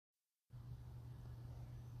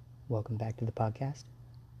Welcome back to the podcast.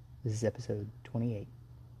 This is episode 28.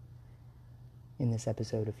 In this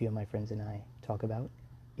episode, a few of my friends and I talk about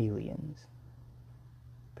aliens.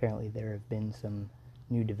 Apparently there have been some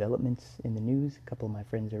new developments in the news. A couple of my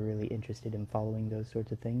friends are really interested in following those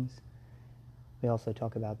sorts of things. We also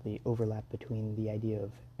talk about the overlap between the idea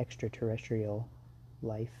of extraterrestrial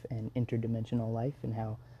life and interdimensional life, and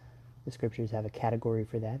how the scriptures have a category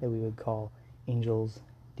for that we would call angels,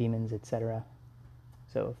 demons, etc.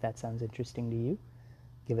 So if that sounds interesting to you,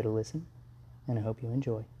 give it a listen, and I hope you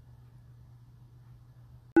enjoy.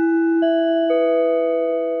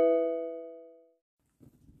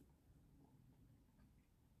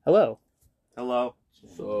 Hello. Hello.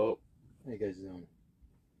 So, how you guys doing?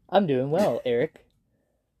 I'm doing well, Eric.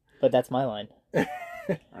 But that's my line.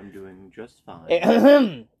 I'm doing just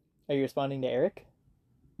fine. Are you responding to Eric?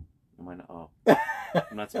 Am I not? Oh.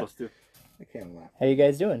 I'm not supposed to. I can't laugh. How you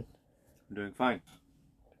guys doing? I'm doing fine.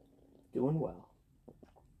 Doing well.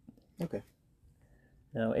 Okay.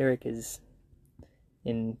 No, Eric is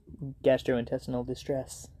in gastrointestinal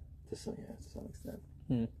distress. To some extent.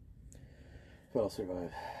 Hmm. But I'll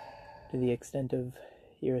survive. To the extent of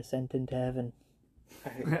your ascent into heaven.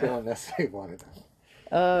 I don't necessarily want it.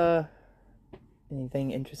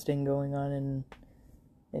 Anything interesting going on in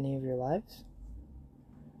any of your lives?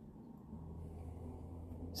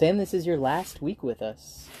 Sam, this is your last week with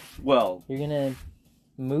us. Well, You're gonna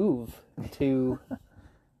move to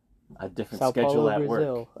a different Sao schedule Paulo, at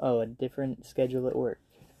Brazil. work. Oh, a different schedule at work.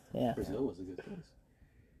 Yeah. Brazil was a good place.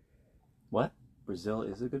 What? Brazil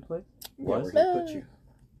is a good place? Yeah, Was? where did he put you?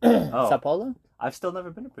 Oh, Sao Paulo? I've still never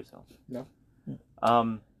been to Brazil. No.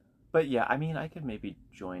 But yeah, I mean, I could maybe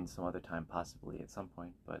join some other time, possibly at some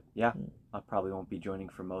point. But yeah, I probably won't be joining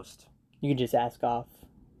for most. You can just ask off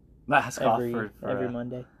every every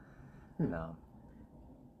Monday. No.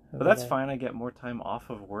 But that's fine. I get more time off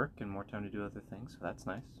of work and more time to do other things, so that's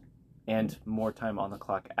nice. And more time on the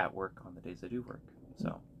clock at work on the days I do work.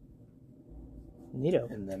 So. Neato.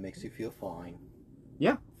 And that makes you feel fine.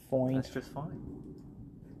 Yeah. Fine. That's just fine.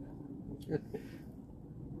 Good.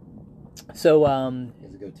 So, He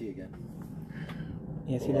has a goatee again.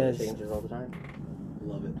 yes, he does. Changes all the time.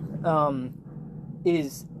 Love it. It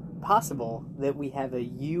is possible that we have a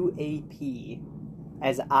UAP,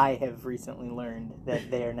 as I have recently learned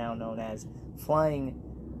that they are now known as, flying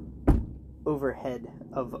overhead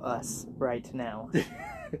of us right now.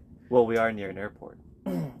 Well, we are near an airport.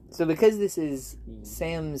 So because this is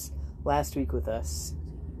Sam's last week with us,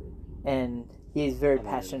 and he is very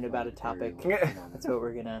passionate about a topic, that's what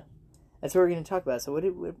we're gonna talk about. So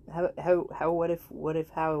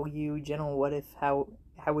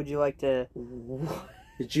how would you like to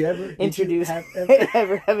Did you ever introduce?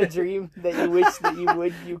 Ever have a dream that you wish that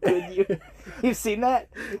you've seen that?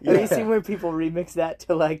 Yeah. Have you seen where people remix that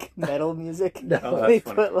to like metal music? No. Oh, They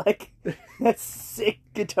that's funny. put like that sick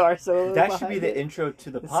guitar solo. That should be behind the it. intro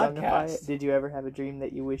to the Sungify it. podcast. Did you ever have a dream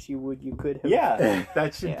that you wish you could have? Yeah,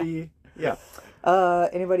 that should Yeah. be. Yeah.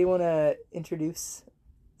 Anybody want to introduce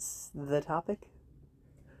the topic?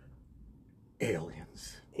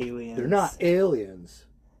 Aliens. Aliens. They're not aliens,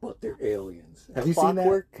 but they're aliens. Have you seen that?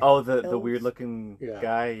 Clockwork. Oh, the Elves? weird looking Yeah.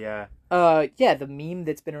 guy. Yeah. Yeah, the meme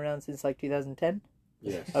that's been around since like 2010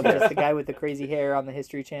 Yes. of just the guy with the crazy hair on the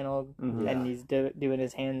History Channel, Mhm. and he's doing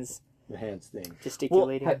his hands The hands thing.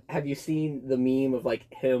 gesticulating. Have you seen the meme of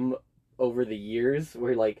like him over the years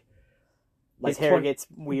where like his hair gets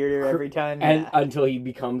weirder every time. and Yeah. until he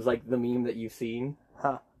becomes like the meme that you've seen?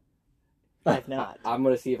 Huh. I've not. I'm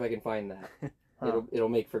gonna see if I can find that. Huh. It'll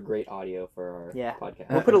make for great audio for our Yeah. podcast.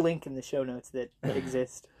 We'll put a link in the show notes that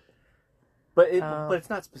exist. But it's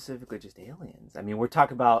not specifically just aliens. I mean, we're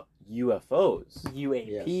talking about UFOs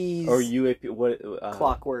UAPs, or UAP. What?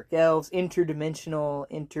 clockwork elves, interdimensional,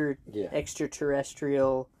 Yeah.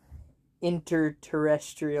 extraterrestrial,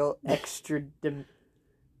 aliens.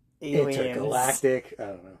 Intergalactic. I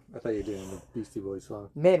don't know. I thought you were doing the Beastie Boys song.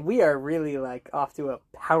 Man, we are really like off to a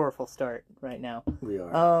powerful start right now. We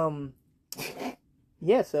are.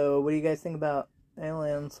 Yeah. So, what do you guys think about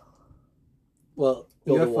aliens? Well,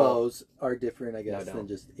 Build a wall. UFOs are different, I guess, No. than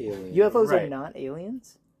just aliens. UFOs are Right. not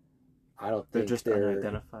aliens. I don't They're think just they're.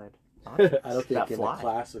 unidentified. I don't that think in fly. the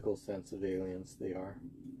classical sense of aliens they are.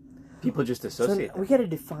 People just So associate. we got to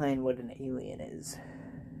define what an alien is.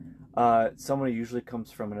 Someone who usually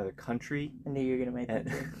comes from another country. I knew you were gonna make that.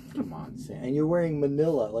 Come on, Sam. And you're wearing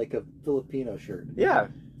Manila like a Filipino shirt. Yeah,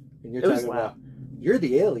 And you're It was talking about you're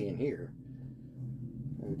the alien here.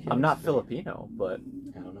 Okay, I'm not so- Filipino, but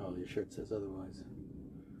I don't know. Your shirt says otherwise.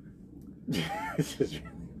 It's just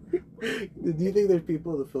really- Do you think there's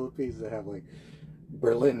people in the Philippines that have like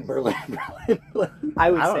Berlin, Berlin, Berlin, Berlin.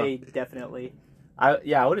 I would I don't say definitely.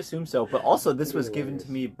 I would assume so. But also, this was given Hilarious.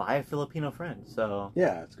 to me by a Filipino friend. So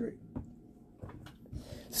Yeah, it's great.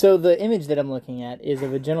 So the image that I'm looking at is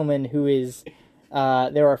of a gentleman who is.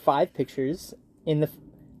 There are 5 pictures in the.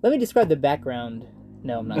 Let me describe the background.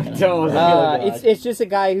 No, I'm not gonna. Don't. Oh, God. It's just a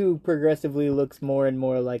guy who progressively looks more and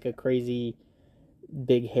more like a crazy,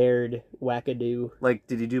 big-haired wackadoo. like,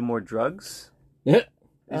 did he do more drugs? Yeah.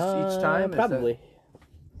 Each time? Is that- Probably.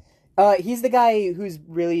 He's the guy who's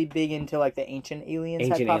really big into like the ancient aliens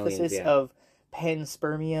Ancient hypothesis aliens, yeah. of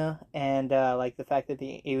panspermia and like the fact that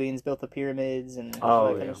the aliens built the pyramids and Oh, all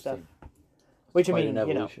that kind yeah. of stuff. Which I Quite mean, an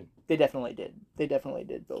you know, evolution. they definitely did. They definitely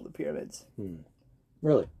did build the pyramids.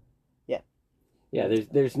 Really? Yeah,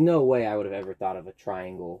 there's no way I would have ever thought of a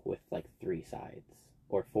triangle with like 3 sides.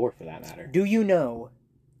 Or 4 for that matter. Do you know?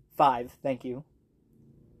 5. Thank you.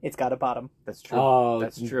 It's got a bottom. That's true. Oh,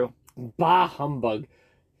 That's true. Bah humbug.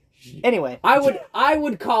 Anyway, I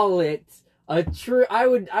would call it a true. I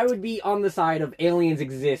would be on the side of aliens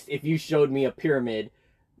exist if you showed me a pyramid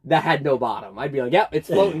that had no bottom. I'd be like, yep, it's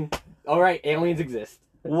floating. All right, aliens exist.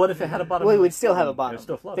 What if it had a bottom? well, it and would was still have a floating? It bottom. was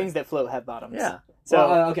still floating. Things that float have bottoms. Yeah. So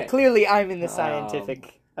Well, okay. clearly, I'm in the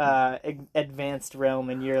scientific advanced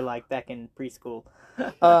realm, and you're like back in preschool.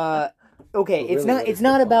 Okay, Well, it's really, not. what It's is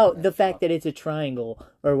not the about bottom? the fact that it's a triangle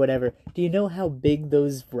or whatever. Do you know how big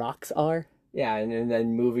those rocks are? Yeah, and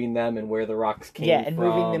then moving them and where the rocks came Yeah, and from.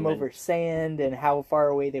 moving them and- over sand and how far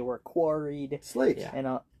away they were quarried. Slaves. Yeah.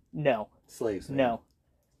 And no, Slaves. man. no.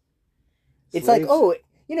 It's like, Slaves. oh,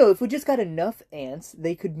 you know, if we just got enough ants,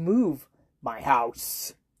 they could move my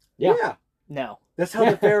house. Yeah. Yeah. No. That's how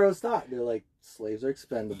the pharaohs thought. They're like, slaves are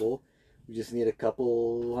expendable. We just need a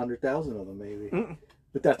couple 100,000 of them, maybe. Mm.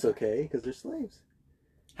 But that's okay because they're slaves.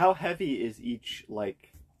 How heavy is each,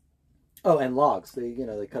 like... Oh, and logs. They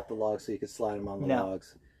cut the logs so you could slide them on the No.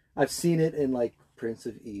 logs. I've seen it in like Prince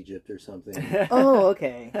of Egypt or something. Oh,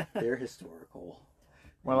 okay. They're historical.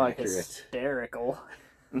 More like Accurate. Hysterical.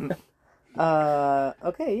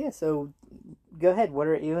 Okay, yeah, so go ahead. What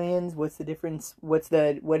are aliens? What's the difference? What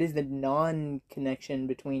is the non-connection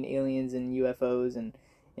between aliens and UFOs and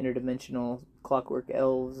interdimensional clockwork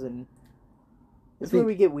elves? And this is where think-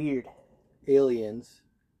 we get weird. Aliens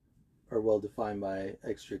are well defined by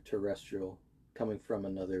extraterrestrial, coming from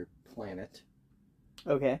another planet.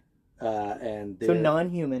 Okay. And So they're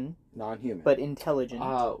non-human, non-human. but intelligent.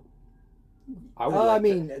 I would I like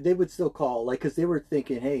mean, to- they would still call, like, because they were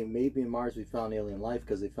thinking, hey, maybe in Mars we found alien life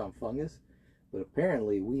because they found fungus. But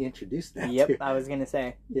apparently we introduced that. Yep, too. I was gonna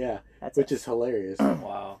say. Yeah, That's which us. is hilarious.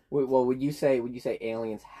 Wow. Well, would you say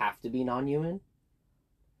aliens have to be non-human,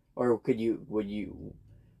 or would you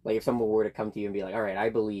like if someone were to come to you and be like, all right, I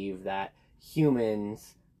believe that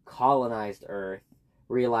humans colonized Earth,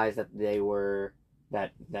 realized that they were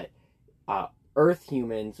that Earth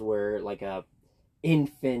humans were like a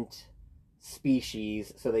infant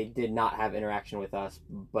species, so they did not have interaction with us,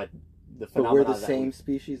 but the But phenomena we're the that same we-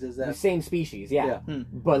 species as the that. same species, yeah. Yeah.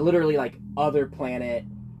 But literally like other planet,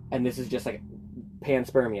 and this is just like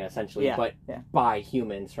panspermia essentially, Yeah, but yeah. by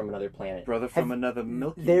humans from another planet. Brother from another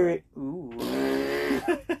Milky There. Way. Ooh.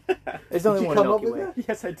 There's There's only you one come Milky up with Way. that?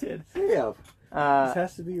 Yes, I did. Yeah, this Uh,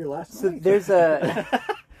 has to be your last so night. there's a.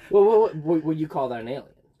 Well, would you call that an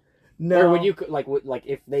alien? No. Or would you like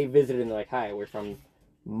if they visited and they're like, "Hi, we're from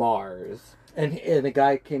Mars." And a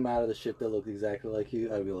guy came out of the ship that looked exactly like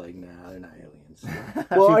you, I'd be like, nah, they're not aliens.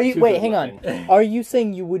 Well, Too- are you too wait? good Hang on. looking. Are you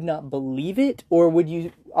saying you would not believe it, or would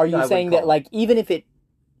you? Are you No, I saying wouldn't that call like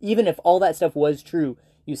even if all that stuff was true,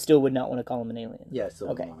 you still would not want to call him an alien? Yeah, so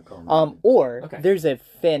Okay. I want to call them. Or Okay. there's a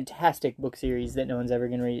fantastic book series that no one's ever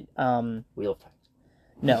gonna read. Wheel of Time.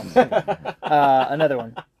 No, another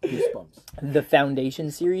one, Goosebumps. the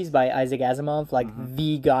Foundation series by Isaac Asimov, like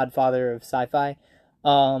the godfather of sci-fi.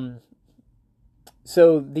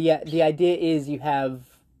 So the idea is you have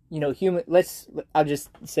human. I'll just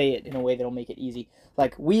say it in a way that'll make it easy.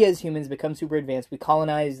 Like we as humans become super advanced. We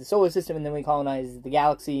colonize the solar system and then we colonize the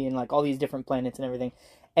galaxy and like all these different planets and everything.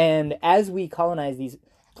 And as we colonize these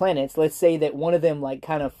planets, let's say that one of them like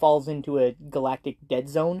kind of falls into a galactic dead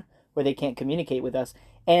zone where they can't communicate with us,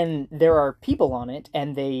 and there are people on it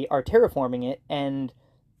and they are terraforming it and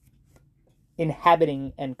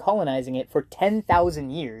inhabiting and colonizing it for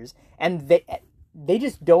 10,000 years, and they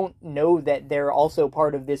just don't know that they're also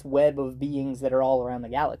part of this web of beings that are all around the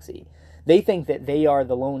galaxy. They think that they are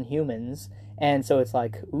the lone humans, and so it's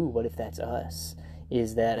like, ooh, what if that's us?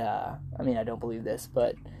 Is that, I mean, I don't believe this,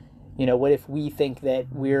 but, what if we think that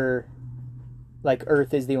we're, like,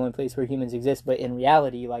 Earth is the only place where humans exist, but in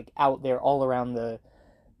reality, like, out there all around the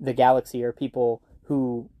galaxy are people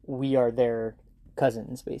who we are their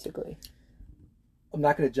cousins, basically. I'm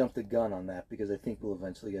not going to jump the gun on that because I think we'll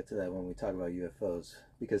eventually get to that when we talk about UFOs.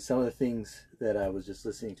 Because some of the things that I was just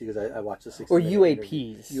listening to, because I watched the 60 Or Minute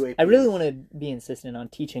UAPs. interview. UAPs. I really want to be insistent on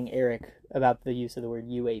teaching Eric about the use of the word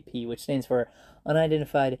UAP, which stands for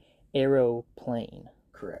Unidentified Aeroplane.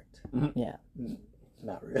 Correct. Yeah.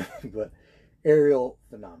 Not really, but aerial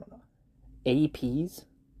phenomena. APs?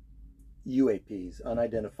 UAPs,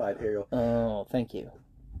 unidentified aerial. Oh, thank you.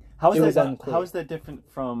 How It was is that? unclear. How is that different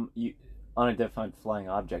from unidentified flying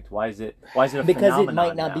object? Why is it a Because phenomenon it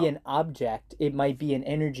might not now? be an object. It might be an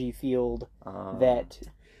energy field that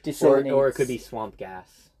Or, disseminates. or it could be swamp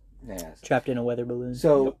gas. Yeah. trapped in a weather balloon.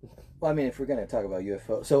 So, well, I mean, if we're going to talk about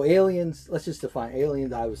UFO, so aliens, let's just define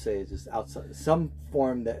aliens. I would say is just outside some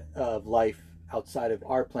form of life outside of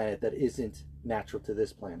our planet that isn't natural to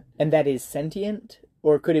this planet. And that is sentient?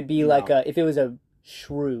 Or could it be No. like if it was a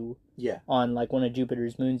shrew Yeah. on like one of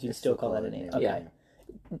Jupiter's moons, you'd still call that an alien? Okay.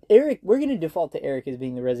 Yeah. Eric, we're going to default to Eric as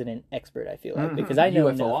being the resident expert, I feel like, because I know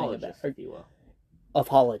nothing about UFOologist, if you will.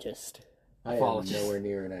 Apologist. I am Apologies. nowhere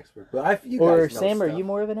near an expert, but you Or guys know Sam, are stuff. you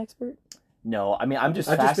more of an expert? No, I mean I'm just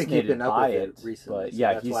I've just been fascinated keeping up by with it. it recently. But so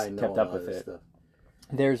yeah, that's he's why I know kept a up lot with of this it. Stuff.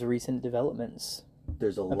 There's recent developments.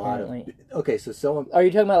 There's a Apparently. lot of. Okay, so someone. Are you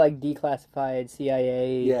talking about like declassified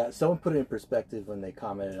CIA? Yeah, someone put it in perspective when they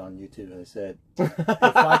commented on YouTube and they said, "If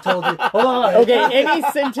I told you, hold on, Okay, any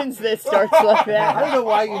sentence that starts like I that. don't know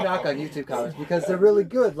why you knock on YouTube comments because they're really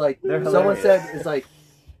good. Like They're someone hilarious. said, it's like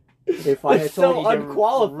if I had It's told so you,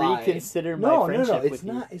 unqualified. Reconsider my no, no, friendship no, it's with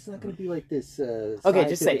not. It's not going to be like this. Okay,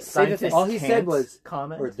 just say scientific- the thing. All he said was,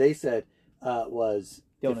 comment. or they said, was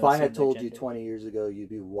Don't if I had assume told their you gender. 20 years ago, you'd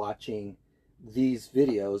be watching these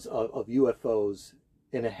videos of UFOs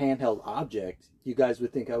in a handheld object, you guys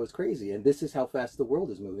would think I was crazy. And this is how fast the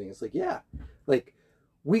world is moving. It's like, yeah, like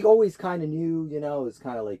we always kind of knew, it's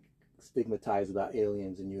kind of like stigmatized about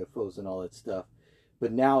aliens and UFOs and all that stuff.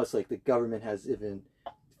 But now it's like the government has even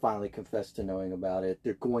finally confessed to knowing about it.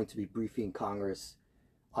 They're going to be briefing Congress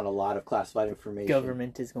on a lot of classified information.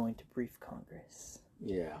 Government is going to brief Congress.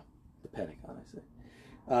 Yeah, the Pentagon, I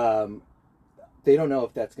say. They don't know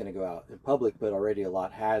if that's going to go out in public, but already a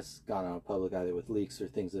lot has gone out in public, either with leaks or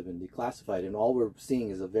things that have been declassified. And all we're seeing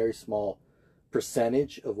is a very small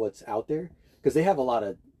percentage of what's out there, because they have a lot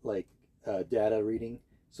of data reading.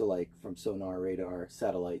 So like from sonar, radar,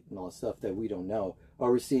 satellite, and all that stuff that we don't know. All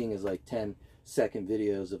we're seeing is like 10-second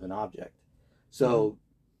videos of an object. So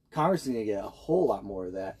Congress is going to get a whole lot more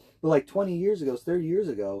of that. But like 20 years ago, 30 years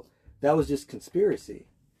ago, that was just conspiracy.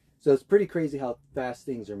 So it's pretty crazy how fast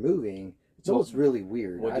things are moving. It's almost really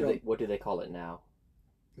weird. What do they call it now?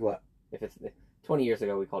 What? If it's 20 years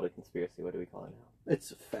ago, we called it conspiracy. What do we call it now? It's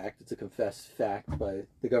a fact. It's a confessed fact. But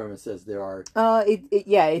the government says there are. It's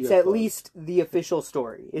at UFOs. least the official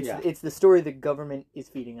story. It's Yeah. it's the story the government is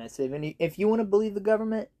feeding us. If you want to believe the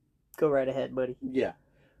government, go right ahead, buddy. Yeah.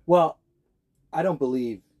 Well, I don't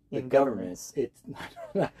believe the In government. governments. It's.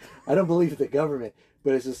 I don't believe the government.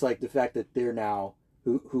 But it's just like the fact that they're now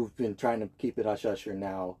who've been trying to keep it hush hush are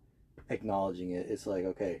now acknowledging it. It's like,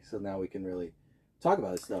 okay, so now we can really talk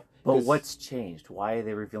about this stuff. But 'Cause what's changed? Why are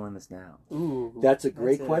they revealing this now? Ooh, that's a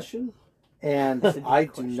great that's question. And That's a good I do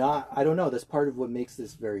question. not, I don't know. That's part of what makes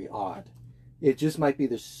this very odd. It just might be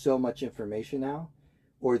there's so much information now,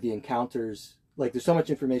 or the encounters, like there's so much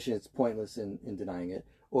information it's pointless in denying it,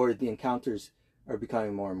 or the encounters are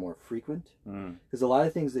becoming more and more frequent. Because a lot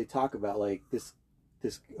of things they talk about, like this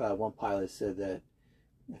one pilot said that,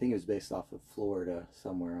 I think it was based off of Florida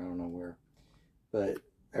somewhere, I don't know where, but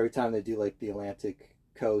every time they do like the Atlantic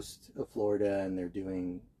coast of Florida and they're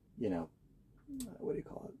doing, what do you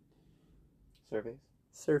call it? Surveys?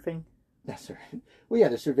 surfing. That's right. Well, yeah,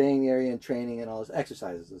 they're surveying the area and training and all this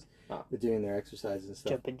exercises. Oh. They're doing their exercises and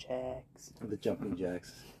stuff. Jumping jacks. The jumping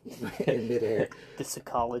jacks in midair. The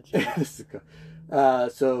psychology.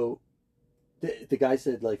 So the guy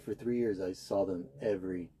said, like, for 3 years I saw them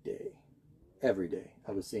every day. Every day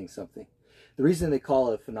I was seeing something. The reason they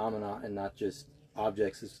call it a phenomenon and not just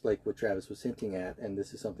objects is like what Travis was hinting at, and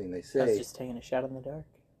this is something they I was say, just taking a shot in the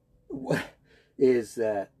dark. is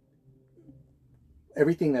that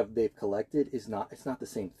everything that they've collected it's not the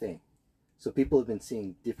same thing. So people have been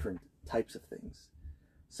seeing different types of things.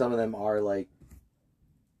 Some of them are like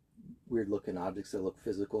weird looking objects that look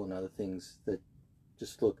physical, and other things that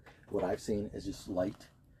just look, what I've seen is just light.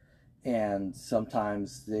 And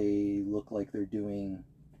sometimes they look like they're doing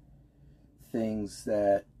things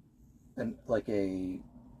that, and like a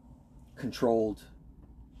controlled,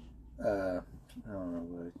 I don't know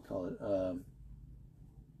what I'd call it,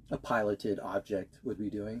 a piloted object would be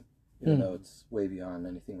doing, even though it's way beyond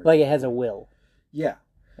anything. Like it has a will. Yeah.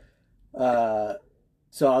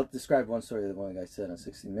 So I'll describe one story that one guy said on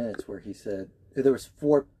 60 Minutes, where he said there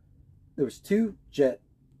was two jet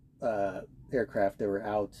aircraft that were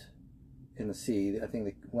out in the sea. I think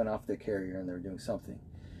they went off their carrier and they were doing something.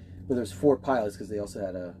 But there's 4 pilots because they also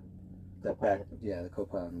had the co-pilot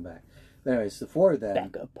in the back. But anyways, the 4 of them,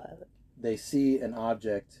 Backup pilot. they see an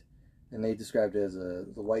object, and they described it as the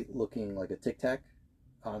white looking like a tic tac,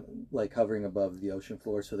 like hovering above the ocean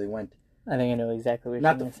floor. So they went. I think I know exactly what Not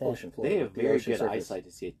you're the going to say. ocean floor. They have but the very ocean good surface. eyesight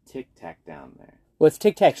to see a tic tac down there. Well, it's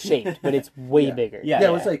Tic Tac shaped, but it's way Yeah. bigger. Yeah, Yeah,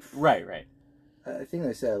 it was like right. I think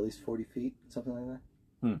they said at least 40 feet, something like that.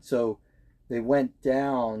 Hmm. So they went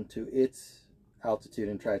down to its altitude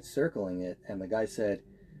and tried circling it, and the guy said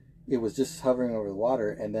it was just hovering over the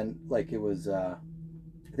water, and then like it was, I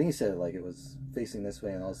think he said like it was facing this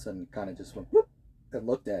way, and all of a sudden kind of just went whoop, and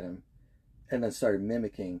looked at him, and then started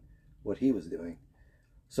mimicking what he was doing.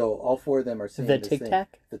 So all 4 of them are saying The this Tic thing.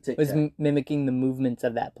 Tac The Tic was Tac. mimicking the movements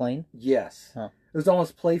of that plane. Yes. Huh. It was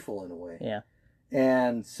almost playful in a way. Yeah.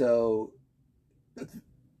 And so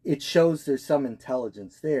it shows there's some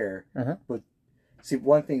intelligence there. Uh-huh. But see,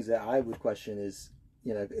 one thing that I would question is,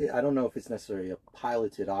 I don't know if it's necessarily a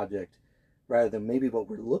piloted object, rather than maybe what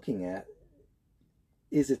we're looking at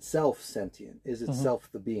is itself sentient, is itself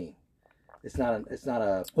the being. It's not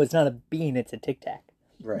a Well, it's not a bean; it's a Tic Tac.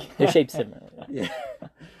 right. They're shaped similarly. Yeah.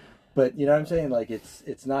 But you know what I'm saying? Like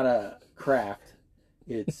it's not a craft.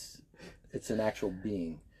 It's an actual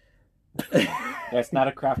being. That's not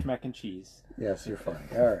a Kraft mac and cheese. Yes, you're fine.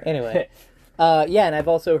 All right. Anyway, yeah, and I've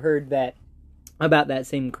also heard that about that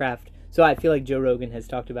same craft. So I feel like Joe Rogan has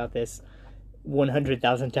talked about this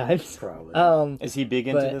 100,000 times. Probably. Is he big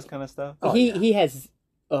into But- this kind of stuff? Oh, he yeah. he has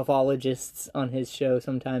ufologists on his show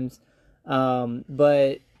sometimes,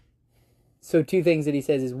 but so 2 things that he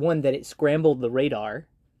says is, one, that it scrambled the radar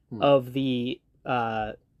of the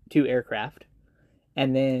 2 aircraft,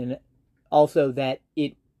 and then also that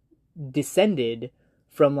it descended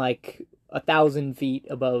from like 1,000 feet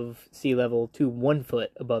above sea level to 1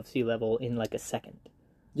 foot above sea level in like a second.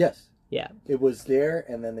 Yes. Yeah. It was there,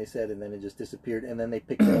 and then they said, and then it just disappeared, and then they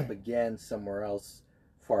picked it up again somewhere else,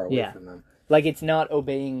 far away Yeah. from them. Like, it's not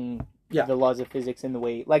obeying Yeah. the laws of physics in the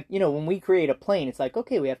way, like, when we create a plane, it's like,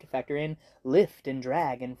 okay, we have to factor in lift and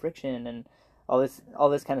drag and friction and all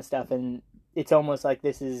this kind of stuff, and it's almost like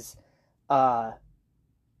this is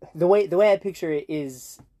the way I picture it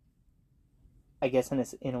is, I guess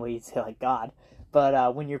in a way you'd say like God,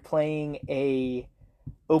 but when you're playing a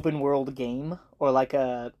open world game or like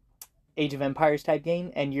a Age of Empires type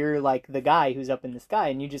game, and you're like the guy who's up in the sky,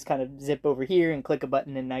 and you just kind of zip over here and click a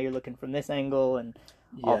button, and now you're looking from this angle and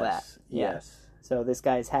all that. Yeah. Yes. So this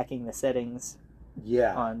guy's hacking the settings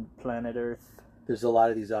Yeah. on planet Earth. There's a lot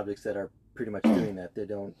of these objects that are pretty much doing that. They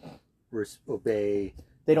don't obey.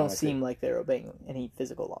 They don't I seem like they're obeying any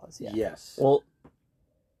physical laws. Yeah. Yes. Well,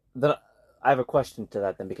 then I have a question to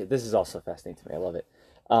that then, because this is also fascinating to me. I love it.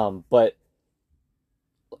 But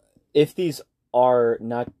if these are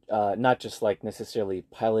not just like necessarily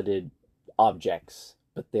piloted objects,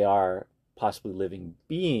 but they are possibly living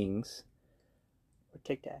beings, Or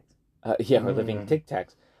Tic Tacs. or living Tic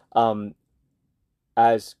Tacs.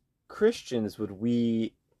 As Christians, would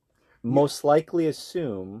we most likely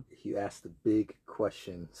assume? You asked the big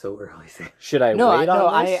question so early. Should I No, wait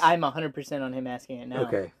on this? I'm 100% on him asking it now.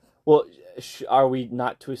 Okay. Well, are we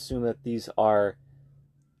not to assume that these are?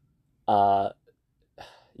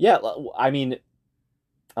 Yeah, I mean,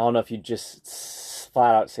 I don't know if you just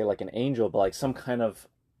flat out say like an angel, but like some kind of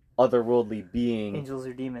otherworldly being. Angels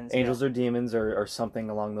or demons. Angels or demons, or something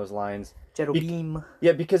along those lines. Cherubim.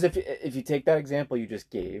 Yeah, because if you take that example you just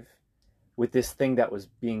gave, with this thing that was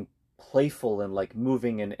being playful and like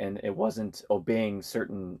moving and it wasn't obeying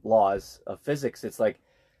certain laws of physics, it's like,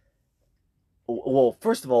 well,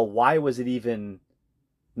 first of all, why was it even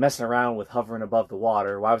messing around with hovering above the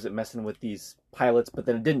water? Why was it messing with these pilots? But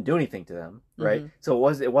then it didn't do anything to them, right? So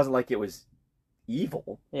it wasn't like it was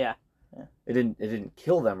evil. Yeah. It didn't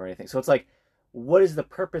kill them or anything. So it's like, what is the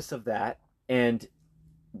purpose of that? And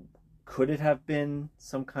could it have been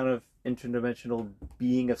some kind of interdimensional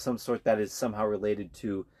being of some sort that is somehow related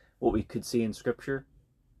to what we could see in Scripture?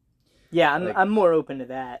 Yeah, I'm Like- more open to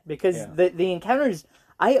that because Yeah. the encounters,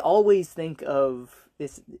 I always think of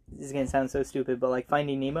this is gonna sound so stupid, but like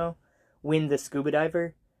Finding Nemo, when the scuba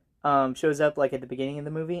diver shows up like at the beginning of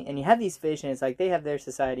the movie, and you have these fish, and it's like they have their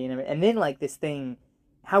society and everything, and then like this thing,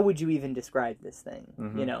 how would you even describe this thing?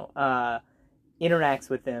 Mhm. Interacts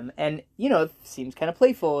with them, and it seems kind of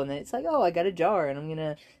playful, and then it's like, oh, I got a jar, and I'm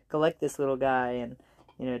gonna collect this little guy, and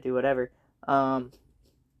do whatever.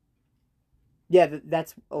 yeah,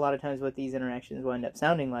 that's a lot of times what these interactions will end up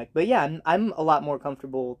sounding like. But yeah, I'm a lot more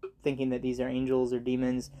comfortable thinking that these are angels or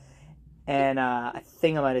demons. And I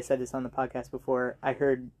think I might have said this on the podcast before. I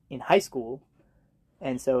heard in high school,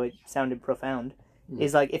 and so it sounded profound,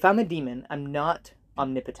 is like, if I'm a demon, I'm not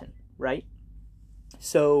omnipotent, right?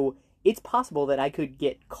 So it's possible that I could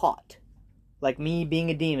get caught. Like me being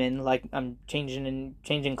a demon, like I'm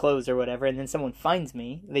changing clothes or whatever, and then someone finds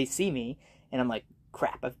me, they see me, and I'm like,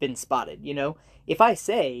 crap, I've been spotted, you know? If I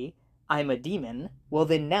say I'm a demon, well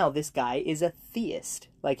then now this guy is a theist.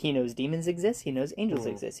 Like he knows demons exist, he knows angels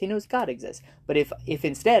exist, he knows God exists. But if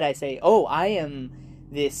instead I say, oh, I am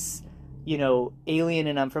this, you know, alien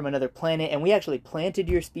and I'm from another planet and we actually planted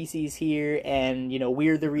your species here and, you know,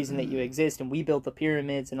 we're the reason that you exist and we built the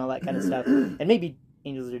pyramids and all that kind of stuff. And maybe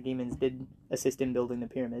angels or demons did assist in building the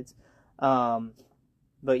pyramids.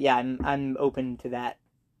 But yeah, I'm open to that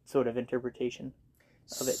sort of interpretation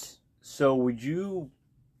of it. So would you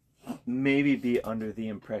maybe be under the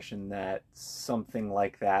impression that something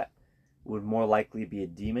like that would more likely be a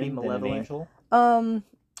demon than an angel?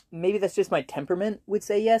 Maybe that's just my temperament would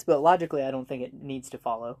say yes, but logically I don't think it needs to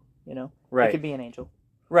follow, you know? Right. It could be an angel.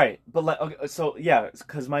 Right. But okay, so yeah,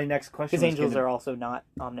 because my next question because angels are also not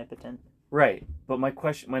omnipotent. Right. But my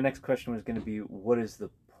next question was going to be, what is the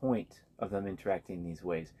point of them interacting in these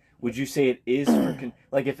ways? Would you say it is for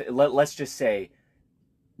like if let's just say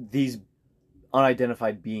these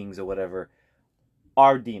unidentified beings or whatever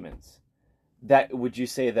are demons? That would you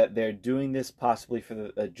say that they're doing this possibly for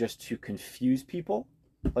the just to confuse people,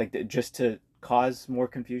 like just to cause more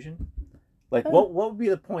confusion? Like what would be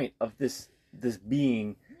the point of this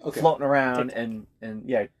being floating around and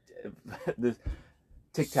yeah, the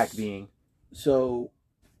Tic Tac being? So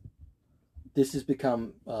this has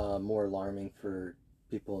become more alarming for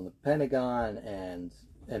people in the Pentagon and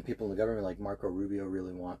people in the government, like Marco Rubio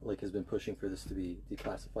has been pushing for this to be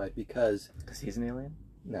declassified because he's an alien.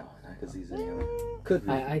 No, not because he's an alien. Could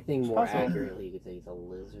be. I think more accurately you could say he's a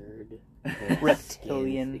lizard.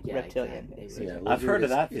 Reptilian. Exactly. Yeah, I've heard of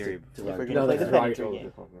that theory.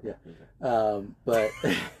 But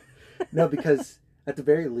no, because at the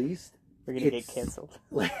very least, we're gonna get canceled.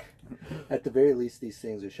 At the very least, these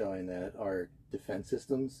things are showing that our defense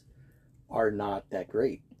systems are not that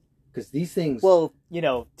great. Because these things... Well, you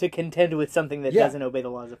know, to contend with something that doesn't obey the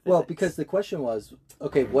laws of physics. Well, because the question was,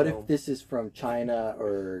 okay, what if this is from China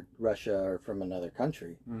or Russia or from another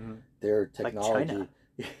country? Mm-hmm. Their technology...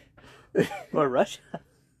 Like China. Or Russia.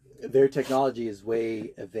 Their technology is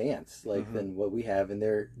way advanced, than what we have, and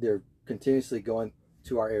they're continuously going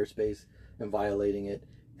to our airspace and violating it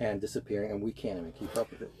and disappearing, and we can't even keep up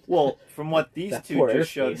with it. Well, from what these two just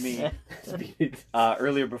showed me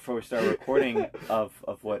earlier before we started recording of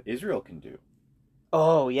what Israel can do.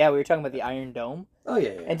 Oh, yeah, we were talking about the Iron Dome. Oh,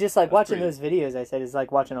 yeah. And just like watching those videos, I said, it's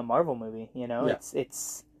like watching a Marvel movie, you know? Yeah.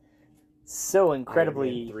 It's so incredibly...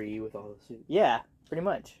 Iron Man 3 with all the suits. Yeah, pretty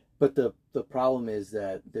much. But the problem is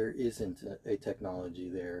that there isn't a technology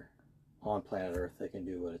there on planet Earth that can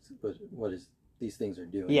do what these things are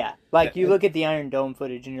doing. Yeah, like you look at the Iron Dome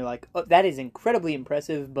footage and you're like, oh, that is incredibly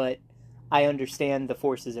impressive, but I understand the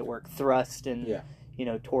forces at work, thrust and, you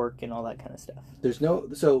know, torque and all that kind of stuff.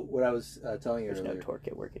 So what I was telling you earlier. There's no torque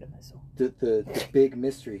at work in a missile. The big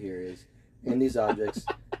mystery here is, in these objects,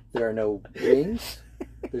 there are no wings,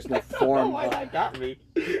 there's no form. Oh, that got me.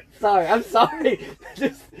 Sorry, I'm sorry.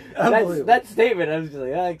 That statement, I was just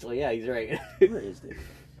like, actually, yeah, he's right. Where is David?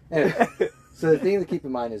 Anyway, so the thing to keep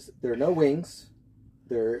in mind is there are no wings.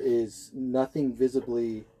 There is nothing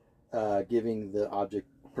visibly giving the object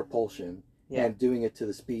propulsion and doing it to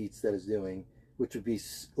the speeds that it's doing, which would be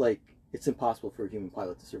like it's impossible for a human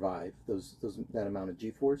pilot to survive that amount of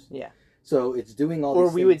G-force. Yeah. So it's doing all. Or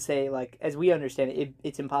these we things. would say, like, as we understand it,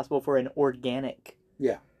 it's impossible for an organic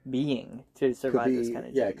being to survive this kind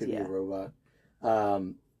of. Yeah, it could be a robot.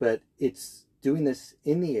 But it's doing this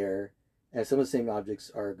in the air, and some of the same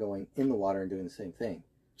objects are going in the water and doing the same thing.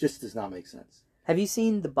 Just does not make sense. Have you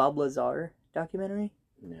seen the Bob Lazar documentary?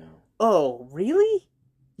 No. Oh, really?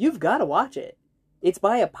 You've got to watch it. It's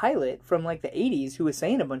by a pilot from like the 80s who was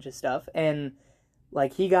saying a bunch of stuff, and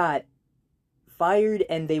like he got fired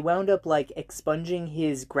and they wound up like expunging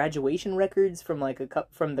his graduation records from like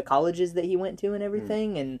from the colleges that he went to and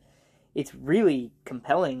everything, and it's really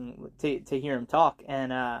compelling to hear him talk.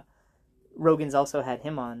 And Rogan's also had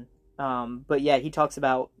him on. But yeah, he talks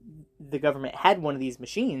about the government had one of these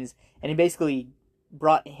machines, and he basically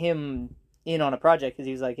brought him in on a project because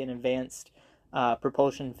he was like an advanced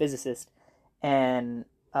propulsion physicist, and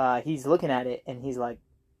he's looking at it and he's like,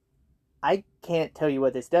 I can't tell you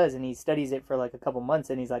what this does, and he studies it for like a couple months,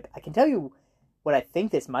 and he's like, I can tell you what I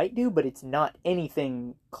think this might do, but it's not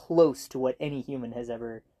anything close to what any human has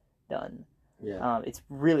ever done. Yeah. It's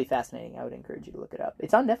really fascinating. I would encourage you to look it up.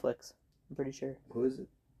 It's on Netflix, I'm pretty sure. Who is it?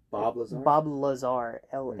 Bob Lazar? Bob Lazar,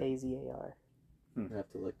 Lazar. I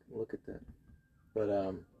have to look at that.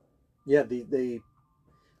 But yeah, they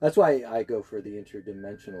that's why I go for the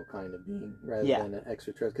interdimensional kind of being rather than an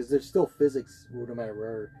extraterrestrial, because there's still physics no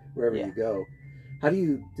matter wherever you go. How do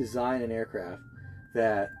you design an aircraft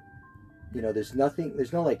that, you know, there's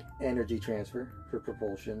no like energy transfer for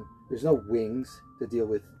propulsion, there's no wings to deal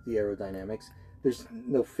with the aerodynamics, there's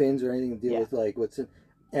no fins or anything to deal with like what's in,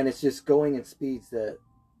 and it's just going at speeds that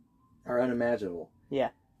are unimaginable. Yeah.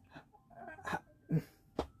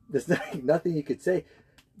 There's nothing you could say.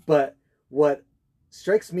 But what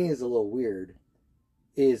strikes me as a little weird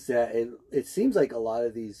is that it seems like a lot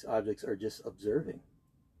of these objects are just observing.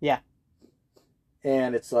 Yeah.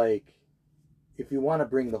 And it's like, if you want to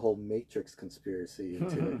bring the whole Matrix conspiracy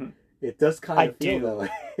into it does kind of feel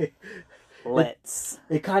that way. Let's.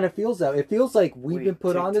 It kind of feels that way. It feels like we've been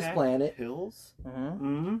put on this planet. Pills?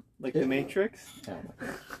 Mm-hmm. Like the Matrix? Oh my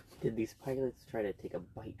God. Did these pilots try to take a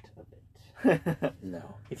bite of it? No.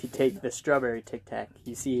 If you take the strawberry Tic Tac,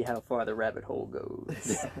 you see how far the rabbit hole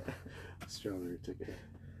goes. Strawberry ticket.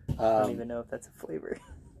 I don't even know if that's a flavor.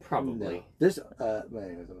 Probably. No. This,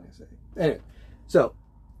 anyways, I'm going to say. Anyway, so,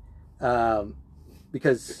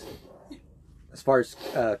 because as far as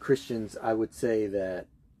Christians, I would say that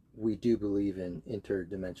we do believe in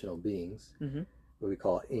interdimensional beings, what we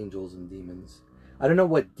call angels and demons. I don't know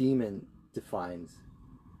what demon defines,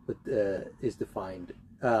 but is defined.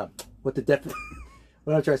 What the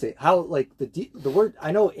what I'm trying to say? How like the word?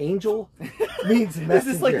 I know angel means messenger. Is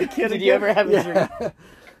this like the kid? Did you ever have a dream?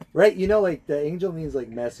 Right, you know, like the angel means like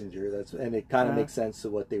messenger. And it kind of makes sense to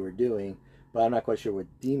what they were doing, but I'm not quite sure what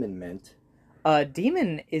demon meant.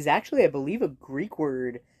 Demon is actually, I believe, a Greek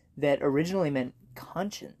word that originally meant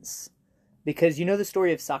conscience, because you know the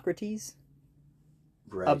story of Socrates,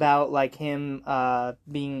 Right. about like him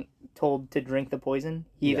being told to drink the poison.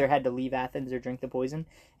 He either had to leave Athens or drink the poison,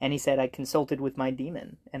 and he said, I consulted with my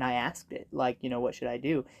demon and I asked it, like, you know, what should I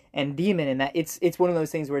do? And demon, and that it's one of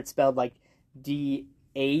those things where it's spelled like Daemon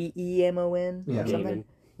or something. Damon.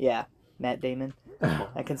 Yeah, Matt Damon.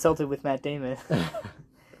 I consulted with Matt Damon.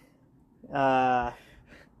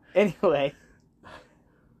 Anyway,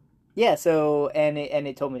 yeah. So and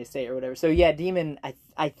it told me to stay or whatever. So yeah, demon.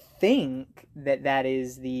 I think that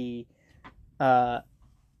is the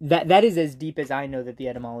that is as deep as I know that the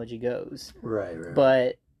etymology goes. Right.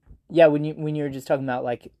 But yeah, when you were just talking about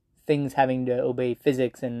like things having to obey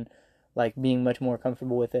physics and like being much more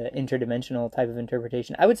comfortable with an interdimensional type of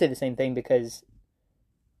interpretation, I would say the same thing, because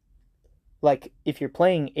like if you're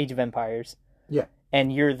playing Age of Empires,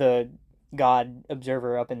 and you're the god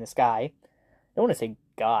observer up in the sky, I don't want to say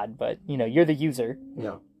god, but you know, you're the user.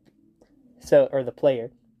 Yeah. So, or the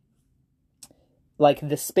player. Like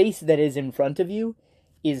the space that is in front of you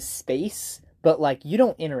is space, but like you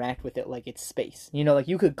don't interact with it like it's space. You know, like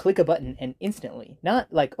you could click a button and instantly,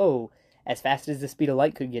 not like, oh, as fast as the speed of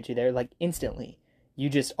light could get you there, like instantly. You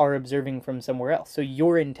just are observing from somewhere else. So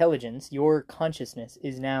your intelligence, your consciousness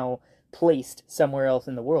is now placed somewhere else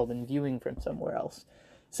in the world and viewing from somewhere else.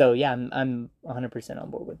 So yeah, I'm 100%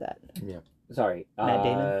 on board with that. Yeah. Sorry. Matt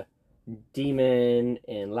Damon? Demon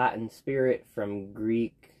in Latin, spirit, from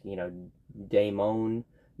Greek, you know, daimon,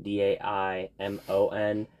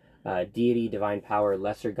 Daimon, deity, divine power,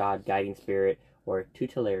 lesser god, guiding spirit, or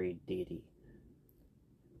tutelary deity.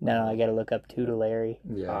 No, I gotta look up tutelary.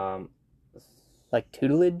 Yeah. Like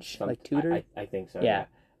tutelage? Like tutor? I think so. Yeah.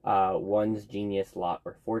 One's genius, lot,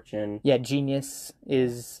 or fortune. Yeah, genius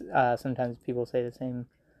is, sometimes people say the same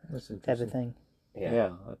That's type interesting. of thing. Yeah.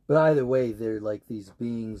 But either way, they're like these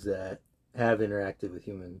beings that have interacted with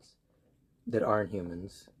humans that aren't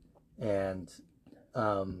humans, and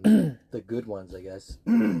the good ones, I guess,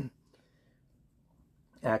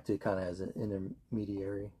 acted kind of as an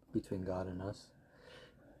intermediary between God and us.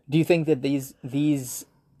 Do you think that these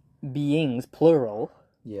beings, plural,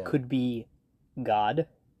 Yeah, could be God?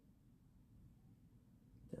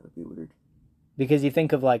 that would be weird. Because you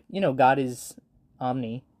think of like, you know, God is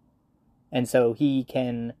omni, and so he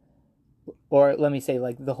can, or let me say,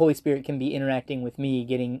 like the Holy Spirit can be interacting with me,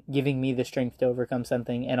 giving me the strength to overcome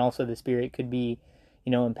something, and also the Spirit could be,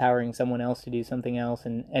 you know, empowering someone else to do something else,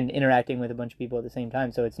 and interacting with a bunch of people at the same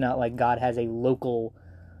time. So it's not like God has a local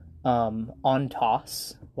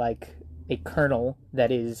ontos, like a kernel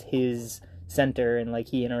that is his center, and like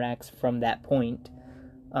he interacts from that point.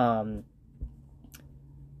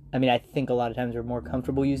 I mean, I think a lot of times we're more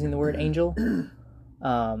comfortable using the word angel,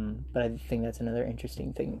 But I think that's another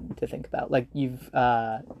interesting thing to think about. Like you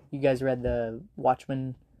guys read the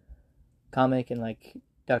Watchmen comic, and like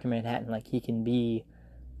Dr. Manhattan, like he can be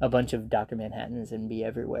a bunch of Dr. Manhattans and be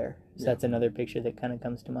everywhere. So that's another picture that kind of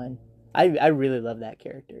comes to mind. I really love that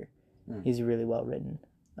character. He's really well written.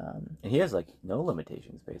 And he has like no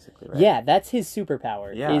limitations, basically, right? Yeah, that's his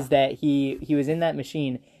superpower. Yeah. Is that he was in that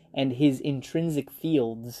machine, and his intrinsic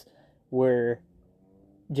fields were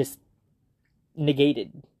just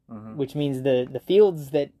negated, which means the fields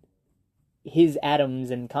that his atoms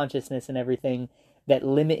and consciousness and everything that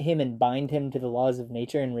limit him and bind him to the laws of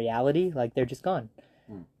nature and reality, like they're just gone.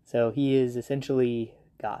 So he is essentially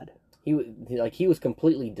God. He was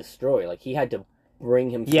completely destroyed. Like he had to bring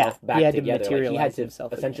himself back he had together. To materialize like, he had to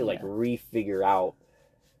himself essentially again, refigure out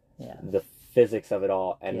yeah. the physics of it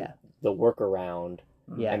all and the workaround.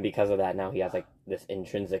 Yeah. And because of that, now he has like this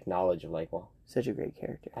intrinsic knowledge of like, well, such a great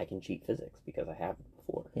character. I can cheat physics because I have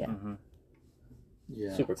before. Yeah.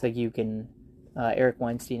 Yeah. Super. It's like you can. Eric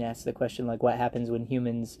Weinstein asked the question, like, what happens when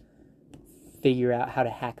humans figure out how to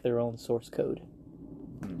hack their own source code?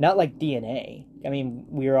 Not like DNA. I mean,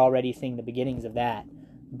 we're already seeing the beginnings of that,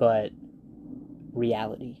 but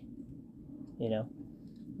reality, you know?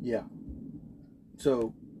 Yeah.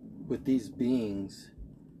 So, with these beings,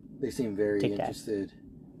 they seem very Tic Tacs. interested.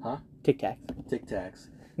 Huh? Tic Tac. Tic Tacs.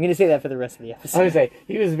 I'm going to say that for the rest of the I was episode. gonna say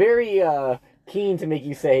he was very keen to make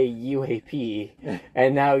you say UAP,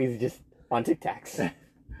 and now he's just on Tic Tacs.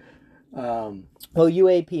 Well,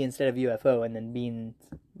 UAP instead of UFO, and then beans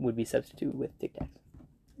would be substituted with Tic Tacs.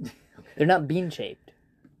 They're not bean-shaped.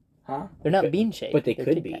 Huh? They're not bean-shaped. but they They're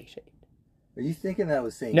could Tic be. Tac shaped. Are you thinking that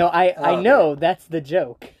was saying? No, I know. That's the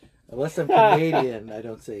joke. Unless I'm Canadian, I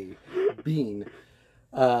don't say bean.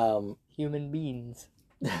 Human beings.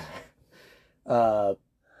 But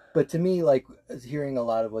to me, like, hearing a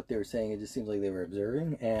lot of what they were saying, it just seems like they were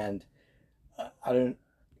observing. And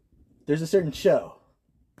there's a certain show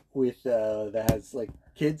with that has like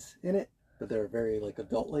kids in it, but they're very like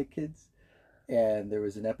adult-like kids. And there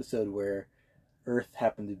was an episode where Earth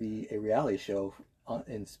happened to be a reality show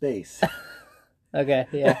in space. Okay,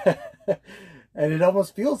 yeah. And it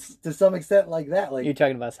almost feels to some extent like that. Like You're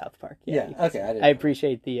talking about South Park. yeah, you can okay. say. I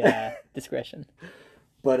appreciate the discretion.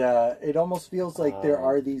 But it almost feels like there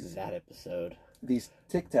are these that episode. these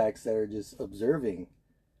Tic Tacs that are just observing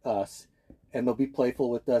us, and they'll be playful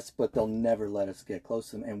with us, but they'll never let us get close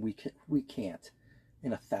to them, and we can't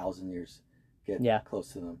in 1,000 years get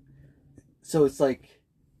close to them. So it's like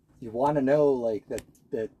you want to know like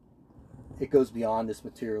that it goes beyond this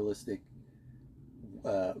materialistic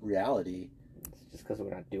reality. It's just because we're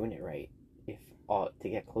not doing it right. To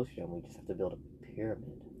get closer to them, we just have to build a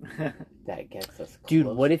pyramid that gets us. Dude,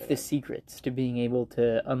 what if closer. the secrets to being able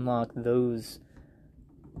to unlock those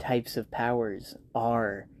types of powers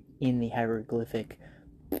are in the hieroglyphic?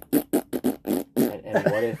 And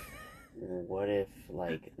what if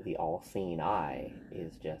like the all-seeing eye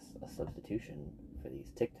is just a substitution for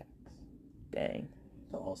these Tic Tacs? Dang.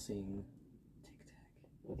 The all-seeing Tic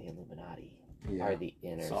Tac. The Illuminati Yeah. are the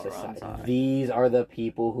inner Sauron's society. eye. These are the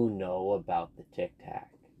people who know about the Tic Tac.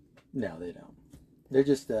 No, they don't. They're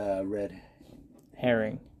just red.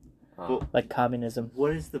 Herring. Well, Like communism.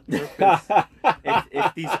 what is the purpose?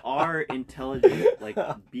 if these are intelligent like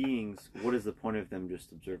beings, what is the point of them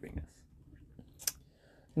just observing us?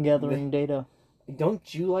 Gathering data.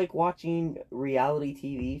 Don't you like watching reality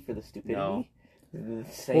TV for the stupidity? No. The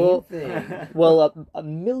same Well- thing. Well,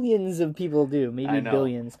 millions of people do, maybe I know.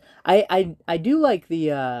 billions. I do like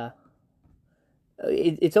the.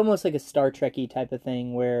 It's almost like a Star Trek-y type of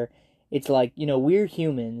thing where it's like, you know, we're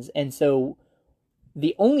humans, and so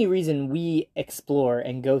the only reason we explore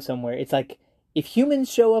and go somewhere, it's like if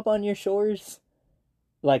humans show up on your shores,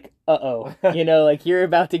 like you know, like you're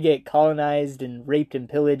about to get colonized and raped and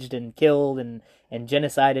pillaged and killed and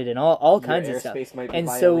genocided and all kinds of stuff. Airspace might be And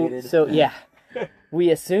violated. so yeah, we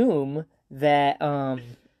assume that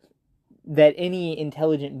that any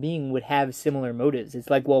intelligent being would have similar motives. It's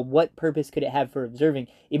like, well, what purpose could it have for observing?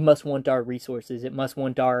 It must want our resources. It must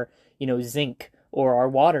want our, you know, zinc or our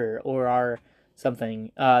water or our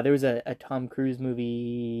something. There was a Tom Cruise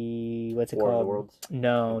movie. What's it War of called? the Worlds?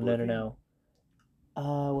 No.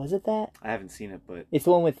 Was it that? I haven't seen it, but It's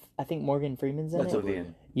the one with, I think, Morgan Freeman's in That's it.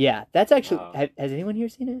 Oblivion. Yeah, that's actually. Oh. Has anyone here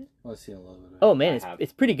seen it? I've seen a little bit of it. Oh man, I have.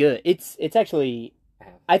 it's pretty good. It's actually, I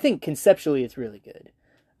have. I think conceptually it's really good.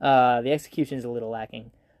 The execution is a little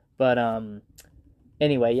lacking, but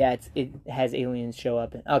anyway, yeah, it has aliens show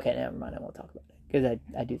up. Okay, never mind. I won't talk about it because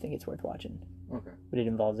I do think it's worth watching. Okay. But it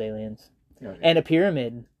involves aliens Okay. and a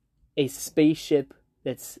pyramid, a spaceship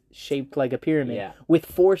that's shaped like a pyramid Yeah. with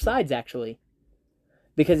 4 sides actually.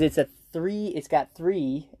 Because it's got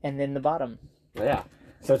 3 and then the bottom. Yeah.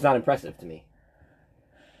 So it's not impressive to me.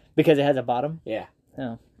 Because it has a bottom? Yeah.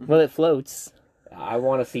 Oh. Well, it floats. I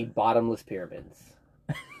want to see bottomless pyramids.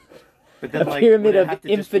 But then, A pyramid would it of have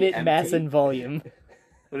to just be infinite mass empty? and volume.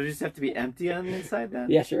 Would it just have to be empty on the inside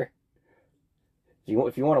then? Yeah, sure.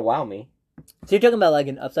 If you want to wow me. So you're talking about like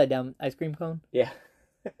an upside down ice cream cone? Yeah.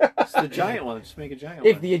 Just the giant one. Just make a giant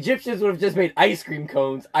If one. the Egyptians would have just made ice cream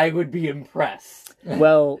cones, I would be impressed.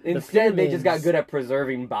 Well, Instead, they just got good at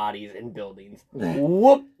preserving bodies in buildings.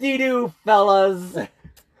 Whoop-de-doo, fellas!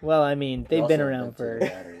 Well, I mean, they've been around for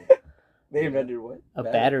They invented what? a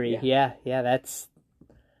Battery, battery. Yeah, that's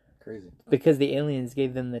Crazy. because the aliens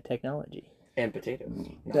gave them the technology. And potatoes.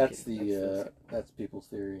 No, That's I'm kidding. that's people's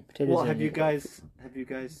theory. Potatoes Well, and- have you guys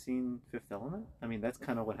seen Fifth Element? I mean, that's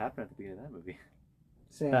kind of what happened at the beginning of that movie.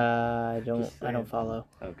 Sam, I don't Just saying. follow.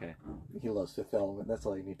 Okay. he loves Fifth Element. That's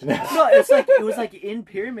all you need to know. No, it was like in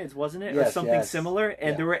pyramids, wasn't it, or Yes, something yes. similar?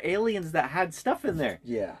 And Yeah. there were aliens that had stuff in there.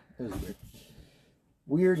 Yeah, it was weird.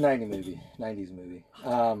 Weird 90s movie.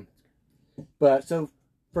 But so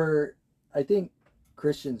I think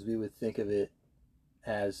Christians, we would think of it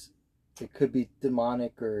as it could be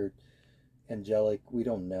demonic or angelic. We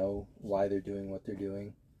don't know why they're doing what they're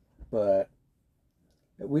doing, but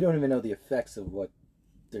we don't even know the effects of what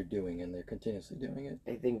they're doing, and they're continuously doing it.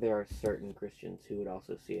 I think there are certain Christians who would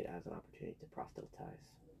also see it as an opportunity to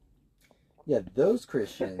proselytize. Yeah, those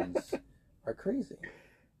Christians are crazy.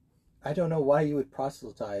 I don't know why you would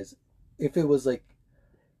proselytize if it was like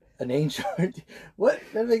an angel. What?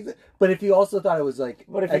 That makes it... But if you also thought it was like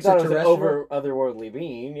But if you thought it was an extraterrestrial, otherworldly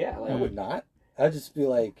being, yeah. I Like, would not. I'd just be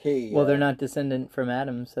like, hey. Well, they're not descendant from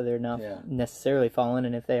Adam, so they're not Yeah. necessarily fallen,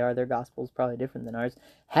 and if they are, their gospel's probably different than ours.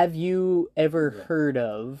 Have you ever Yeah. heard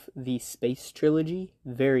of the Space Trilogy?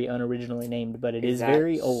 Very unoriginally named, but it is Is that-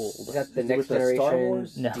 very old. is that the Is it Next with the Star Generation,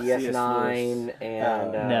 Wars? No. DS9,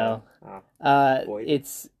 and... No. Void?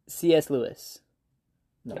 It's C.S. Lewis.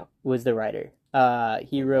 No. Was the writer.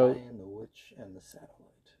 He wrote... Lion, the Witch, and the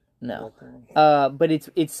Satellite. No. Is that the one? But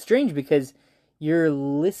it's strange because you're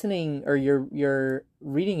listening or you're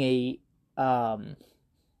reading a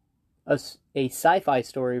sci-fi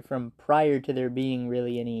story from prior to there being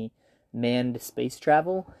really any manned space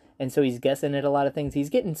travel, and so he's guessing at a lot of things. He's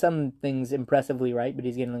getting some things impressively right, but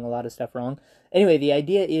he's getting a lot of stuff wrong. Anyway, the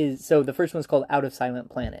idea is, so the first one's called Out of Silent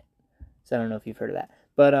Planet. So I don't know if you've heard of that,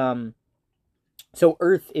 but so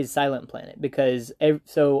Earth is Silent Planet because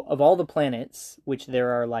so of all the planets, which there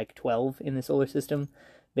are like 12 in the solar system,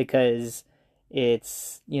 because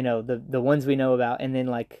it's, the ones we know about, and then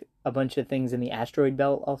like a bunch of things in the asteroid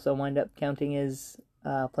belt also wind up counting as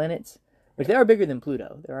planets, which they are bigger than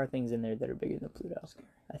Pluto. There are things in there that are bigger than Pluto,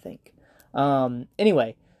 I think.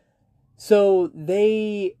 Anyway, so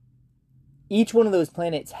each one of those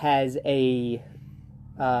planets has a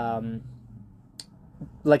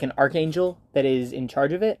like an archangel that is in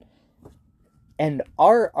charge of it, and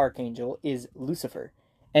our archangel is Lucifer.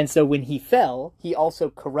 And so when he fell, he also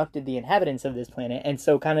corrupted the inhabitants of this planet, and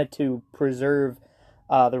so kind of to preserve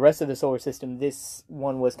the rest of the solar system, this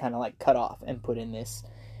one was kind of like cut off and put in this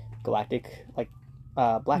galactic like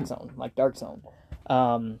black zone, like dark zone.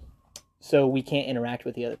 So we can't interact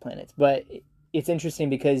with the other planets. But it's interesting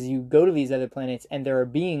because you go to these other planets and there are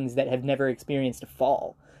beings that have never experienced a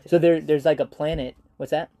fall. So there's like a planet.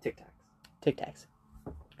 What's that? Tic Tacs. Tic Tacs.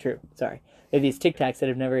 True. Sorry. They have these Tic Tacs that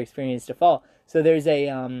have never experienced a fall. So there's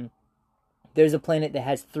a planet that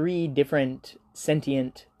has 3 different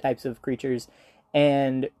sentient types of creatures,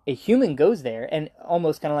 and a human goes there, and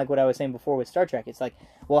almost kind of like what I was saying before with Star Trek. It's like,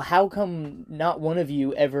 well, how come not one of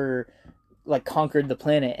you ever like conquered the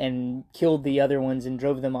planet and killed the other ones and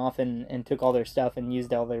drove them off and took all their stuff and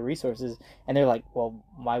used all their resources? And they're like, well,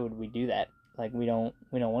 why would we do that? Like, we don't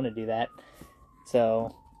want to do that.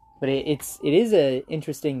 So, but it is a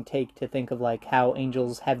interesting take to think of like how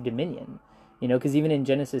angels have dominion, because even in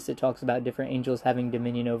Genesis it talks about different angels having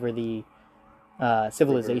dominion over the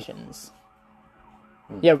civilizations.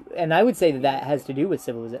 Yeah, and I would say that has to do with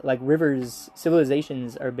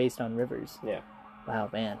civilizations are based on rivers. Yeah. Wow,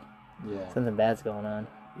 man, Yeah. something bad's going on.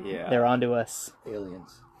 Yeah. They're onto us.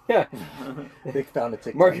 Aliens. Yeah. They found a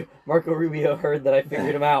TikTok. Marco Rubio heard that I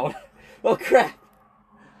figured him out. Oh, crap.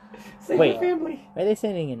 Save Wait. my family. Why are they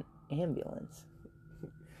sending an ambulance?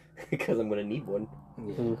 Because I'm going to need one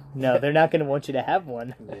Yeah. Ooh, no, they're not going to want you to have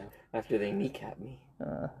one. Yeah. after they kneecap me.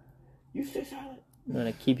 You stay silent. I'm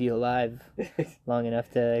going to keep you alive long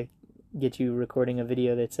enough to get you recording a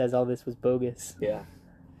video that says all this was bogus. Yeah.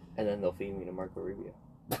 And then they'll feed me to Marco Rubio.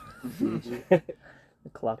 The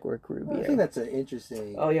Clockwork Well, I Rubio. think that's an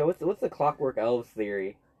interesting. Oh, yeah. What's the Clockwork Elves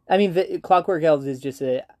theory? I mean, the Clockwork Elves is just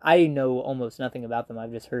I know almost nothing about them.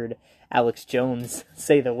 I've just heard Alex Jones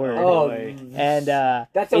say the word. Oh, and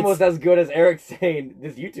that's almost as good as Eric saying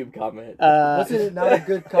this YouTube comment. Wasn't it not a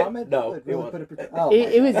good comment? No, It it really wasn't.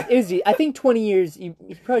 it was. I think 20 years. You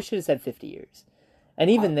probably should have said 50 years. And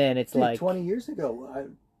even then, it's Dude, like 20 years ago.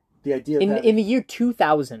 The idea of in the year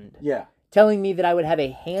 2000. Yeah. Telling me that I would have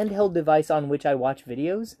a handheld device on which I watch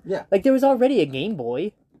videos. Yeah. Like there was already a Game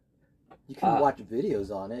Boy. You can watch videos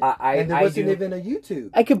on it, and there wasn't even a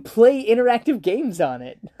YouTube. I could play interactive games on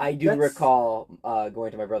it. I do recall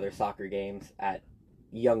going to my brother's soccer games at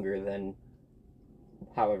younger than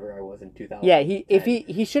however I was in 2000. Yeah,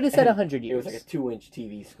 he should have said 100 years. It was like a 2-inch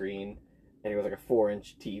TV screen, and it was like a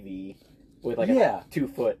 4-inch TV with like Yeah. a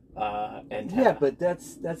 2-foot antenna. Yeah, but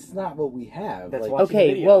that's not what we have. That's Like, watching Okay,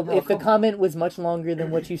 video. well, No, if the come on. comment was much longer than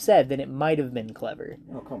what you said, then it might have been clever.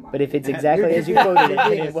 oh, come on. But if it's exactly You're as you quoted it, being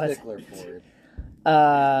then a it was. stickler for it. To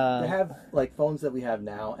Uh, have like phones that we have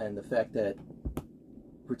now, and the fact that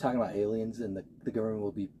we're talking about aliens, and the government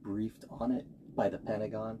will be briefed on it by the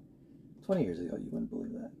Pentagon. 20 years ago, you wouldn't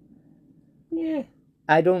believe that. Yeah.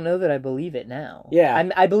 I don't know that I believe it now. Yeah.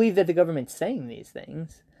 I believe that the government's saying these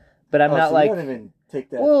things, but I'm Oh, not so like. you don't even take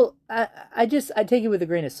that. Well, I take it with a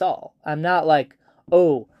grain of salt. I'm not like,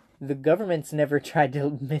 oh, the government's never tried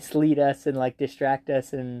to mislead us and like distract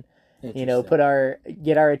us and Interesting.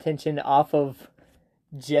 get our attention off of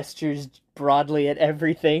gestures broadly at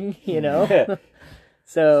everything,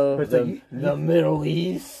 So But so The Middle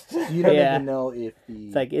East. you don't Yeah. even know if the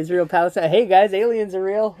it's like Israel, Palestine. Hey guys, aliens are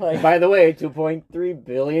real. Like, By the way, $2.3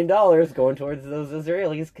 billion going towards those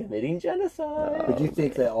Israelis committing genocide. But do you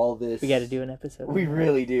think that all this we got to do an episode. We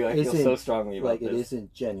really do. I feel Isn't- so strongly about like it this.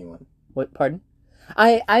 isn't genuine? What? Pardon?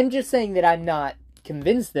 I'm just saying that I'm not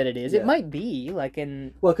convinced that it is. Yeah. It might be like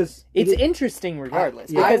an. Well, because It's interesting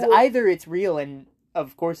regardless, yeah. because I will- either it's real and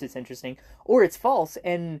of course it's interesting, or it's false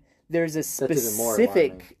and there's a even more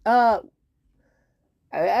specific. I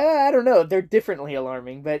don't know. They're differently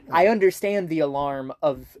alarming, but I understand the alarm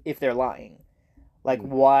of if they're lying. Like,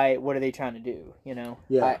 why? What are they trying to do?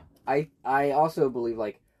 yeah, I also believe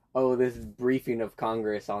this briefing of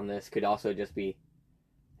Congress on this could also just be,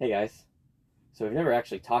 hey guys, so we've never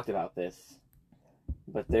actually talked about this,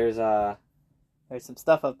 but there's There's some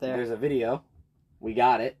stuff up there. there's a video, we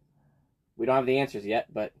got it, we don't have the answers yet,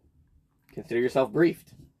 but consider yourself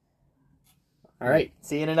briefed. All right,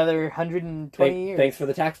 See you in another 120 years. thanks for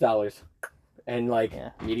the tax dollars, and Yeah.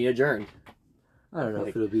 meeting adjourned. I don't know like-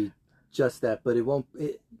 if it'll be just that, but it won't.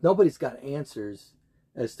 Nobody's got answers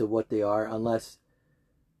as to what they are unless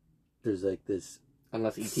there's like this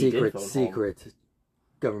Unless ET did phone home. secret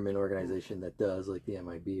government organization that does, like the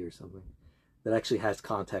MIB or something, that actually has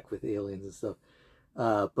contact with aliens and stuff.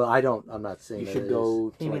 But I'm not saying You that should it go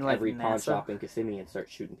You to mean like every pawn NASA? shop in Kissimmee and start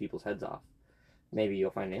shooting people's heads off. Maybe you'll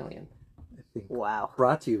find an alien. is, I think, Wow.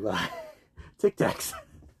 brought to you by Tic Tacs.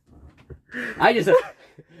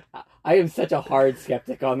 I am such a hard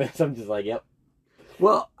skeptic on this. I'm just like, yep.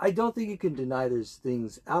 Well, I don't think you can deny there's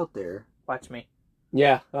things out there. Watch me.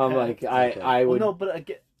 Yeah, I'm like, I Well, would. no, but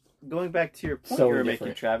again, going back to your point So you were indifferent.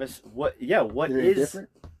 making, Travis. What They're is? different.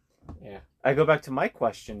 Yeah. I go back to my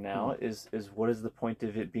question now: is what is the point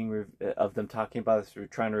of it being of them talking about this, or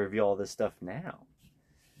trying to reveal all this stuff now?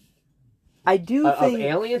 I do Of think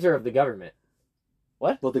aliens or of the government?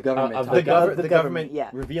 Well, the government. of talks the about the it. government yeah.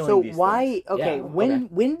 revealing so these why? things. Okay, Yeah,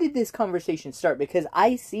 when did this conversation start? Because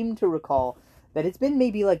I seem to recall that it's been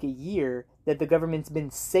maybe like a year that the government's been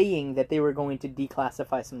saying that they were going to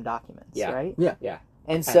declassify some documents. Yeah. Right. Yeah.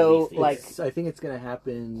 And so, least like, I think it's going to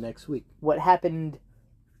happen next week. what happened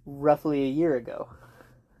roughly a year ago?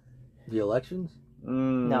 The elections,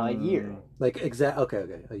 No, a year. like Okay,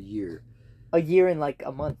 a year. A year and like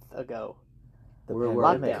a month ago. The Where were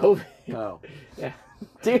pandemic. we? Oh,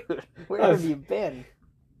 Dude, where have you been?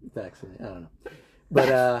 vaccinated. I don't know, but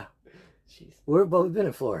Jeez. we've been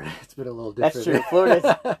in Florida. It's been a little That's different.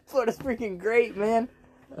 true. Florida's freaking great, man.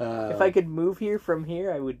 Uh, If I could move here from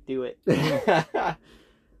here, I would do it.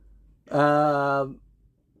 yeah,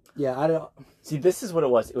 I don't. See, this is what it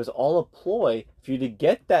was. It was all a ploy for you to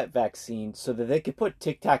get that vaccine so that they could put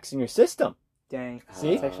Tic Tacs in your system. Dang.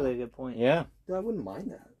 See? That's actually a good point. Yeah. I wouldn't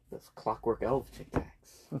mind that. That's Clockwork Elf Tic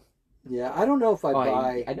Tacs. Yeah, I don't know if I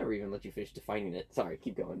buy. I never even let you finish defining it. Sorry,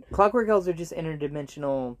 keep going. Clockwork Elves are just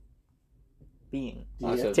interdimensional being.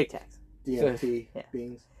 Yeah. Tic Tacs. DMT Yeah.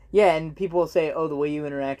 beings. Yeah, and people will say, oh, the way you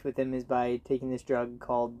interact with them is by taking this drug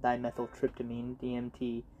called dimethyltryptamine,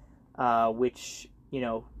 DMT, which,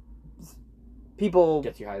 people...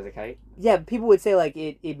 Gets you high as a kite. Yeah, people would say, like,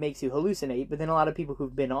 it makes you hallucinate, but then a lot of people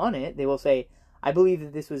who've been on it, they will say, I believe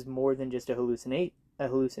that this was more than just a a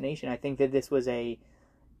hallucination. I think that this was it's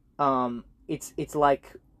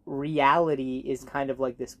like reality is kind of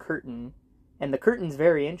like this curtain, and the curtain's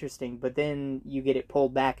very interesting, but then you get it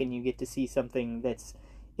pulled back and you get to see something that's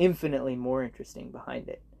infinitely more interesting behind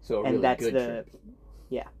it. So a And really that's good the- trip.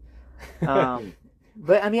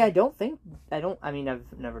 But I mean, I've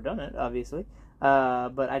never done it, obviously.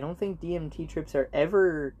 But I don't think DMT trips are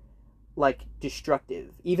ever like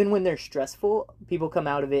destructive. Even when they're stressful, people come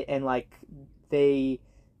out of it and like they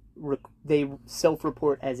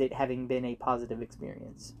self-report as it having been a positive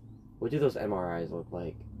experience. What do those MRIs look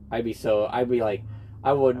like? I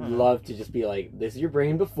would love to just be like, this is your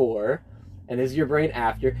brain before, and this is your brain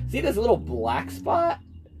after. See this little black spot?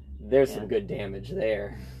 There's some good damage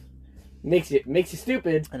there. Makes you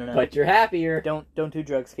stupid, I don't know. but you're happier. Don't do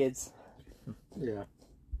drugs, kids. Yeah.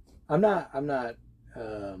 I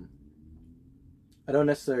don't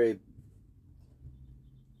necessarily,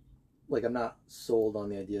 like, I'm not sold on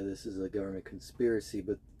the idea this is a government conspiracy,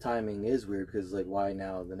 but timing is weird because, like, why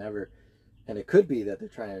now than ever? And it could be that they're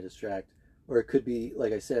trying to distract, or it could be,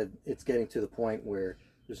 like I said, it's getting to the point where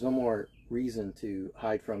there's no more reason to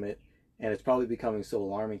hide from it, and it's probably becoming so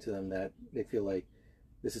alarming to them that they feel like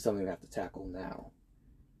this is something we have to tackle now.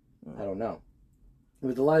 I don't know.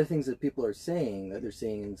 With a lot of things that people are saying, that they're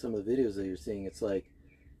seeing in some of the videos that you're seeing, it's like,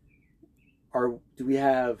 are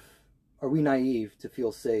we naive to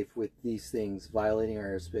feel safe with these things violating our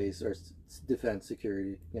airspace, our defense,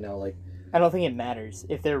 security? You know, like, I don't think it matters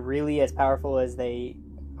if they're really as powerful as they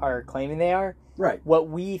are claiming they are. right? What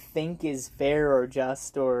we think is fair or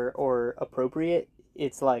just or appropriate,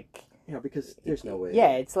 it's like, Yeah, because there's no way.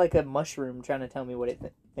 yeah, it's like a mushroom trying to tell me what it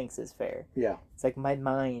thinks is fair. Yeah. It's like my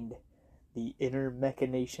mind, the inner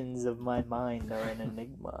machinations of my mind are an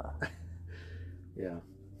enigma. Yeah.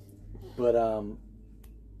 But I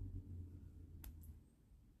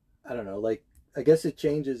don't know, like, I guess it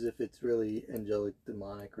changes if it's really angelic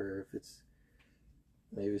demonic, or if it's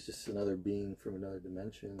maybe it's just another being from another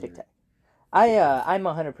dimension. Tic Tac. I'm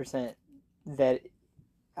 100% that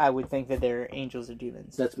I would think that they're angels or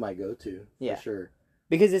demons. That's my go-to, Yeah. for sure.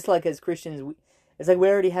 Because it's like, as Christians, it's like we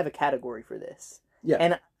already have a category for this. Yeah.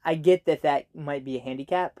 And I get that might be a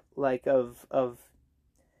handicap, like of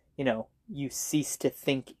you know, you cease to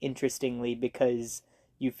think interestingly because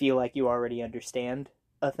you feel like you already understand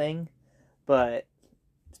a thing, but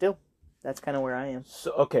still, that's kind of where I am.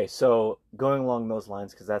 So going along those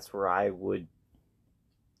lines, because that's what I would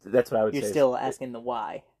You're say. still asking the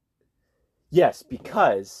why. Yes,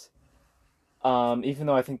 because even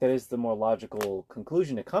though I think that is the more logical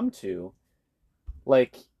conclusion to come to,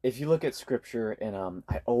 like, if you look at scripture, and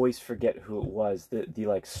I always forget who it was, the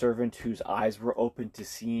like servant whose eyes were open to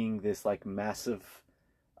seeing this like massive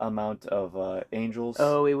amount of angels.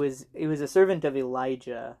 Oh, it was a servant of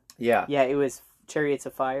Elijah. Yeah. Yeah, it was Chariots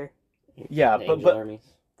of Fire, Yeah, The but angel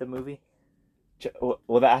armies. the movie.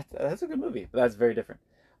 well, that's a good movie, but that's very different.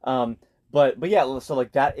 But yeah, so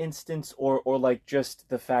like that instance, or like just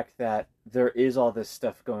the fact that there is all this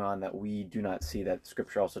stuff going on that we do not see, that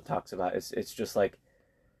scripture also talks about. It's just like,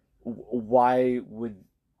 why would,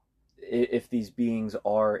 if these beings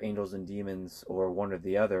are angels and demons or one or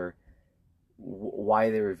the other, why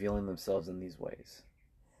are they revealing themselves in these ways?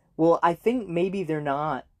 Well, I think maybe they're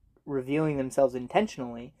not revealing themselves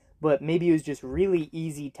intentionally, but maybe it was just really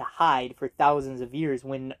easy to hide for thousands of years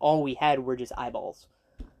when all we had were just eyeballs.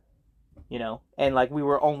 You know, and like we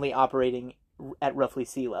were only operating at roughly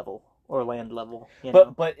sea level or land level. You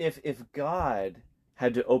know? But if God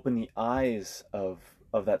had to open the eyes of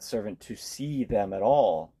that servant to see them at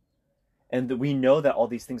all, and that we know that all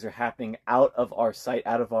these things are happening out of our sight,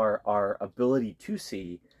 out of our ability to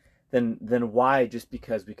see, then why, just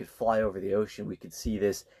because we could fly over the ocean, we could see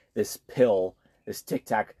this pill, this Tic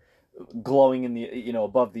Tac, glowing in the, you know,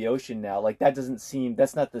 above the ocean now? Like, that's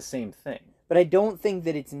not the same thing. But I don't think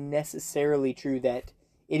that it's necessarily true that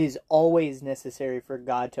it is always necessary for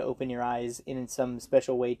God to open your eyes in some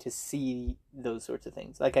special way to see those sorts of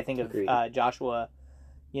things. Like I think of Joshua,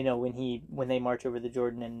 you know, when they march over the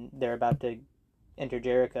Jordan and they're about to enter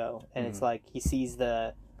Jericho, and it's like he sees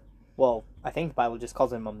I think the Bible just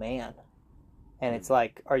calls him a man. And it's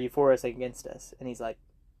like, are you for us or against us? And he's like,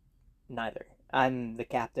 neither. I'm the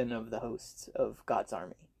captain of the hosts of God's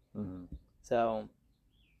army. Mm-hmm. So...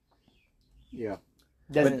 Yeah.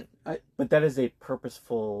 But that is a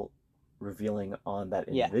purposeful revealing on that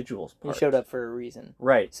individual's part. He showed up for a reason.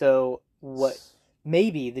 Right. So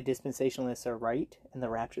maybe the dispensationalists are right and the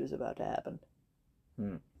rapture is about to happen.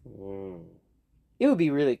 It would be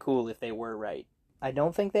really cool if they were right. I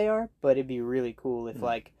don't think they are, but it'd be really cool if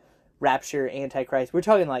like rapture, Antichrist, we're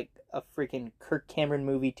talking like a freaking Kirk Cameron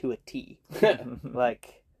movie to a T.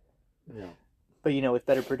 Like, Yeah. but with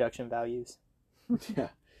better production values. Yeah.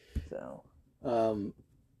 So.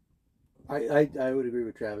 I would agree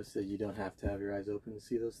with Travis that you don't have to have your eyes open to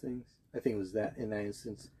see those things. I think it was that in that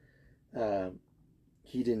instance,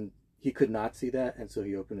 he could not see that, and so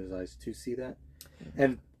he opened his eyes to see that.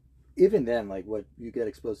 And even then, like what you get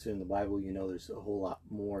exposed to in the Bible, there's a whole lot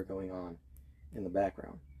more going on in the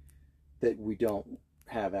background that we don't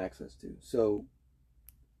have access to. So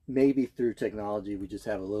maybe through technology, we just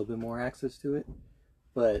have a little bit more access to it.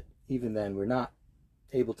 But even then, we're not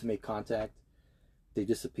able to make contact. They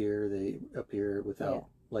disappear. They appear without,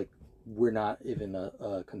 we're not even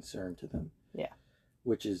a concern to them. Yeah.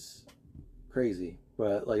 Which is crazy.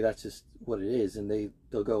 But, that's just what it is. And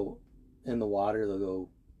they'll go in the water, they'll go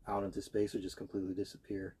out into space, or just completely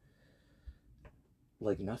disappear.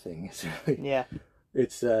 Like nothing. It's really, yeah.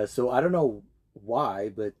 It's, so I don't know why,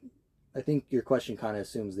 but I think your question kind of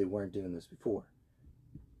assumes they weren't doing this before.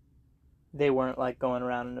 They weren't, going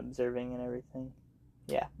around and observing and everything.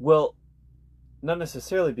 Yeah. Well, not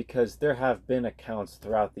necessarily, because there have been accounts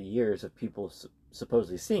throughout the years of people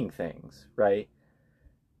supposedly seeing things, right?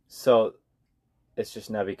 So it's just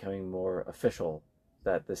now becoming more official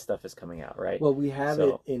that this stuff is coming out, right? Well, we have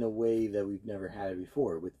it in a way that we've never had it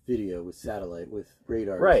before, with video, with satellite, with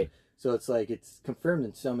radar. Right. So it's confirmed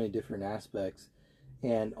in so many different aspects,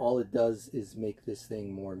 and all it does is make this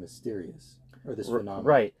thing more mysterious, or this phenomenon.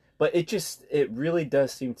 Right. But it really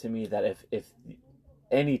does seem to me that if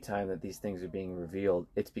any time that these things are being revealed,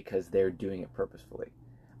 it's because they're doing it purposefully.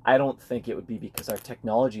 I don't think it would be because our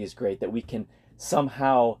technology is great that we can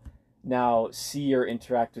somehow now see or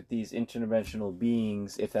interact with these interdimensional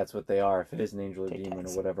beings, if that's what they are, if it is an angel or demon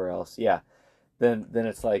or whatever else. Yeah. Then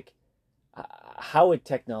it's like, how would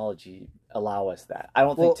technology allow us that? I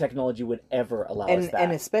don't think technology would ever allow us that.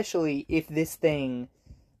 And especially if this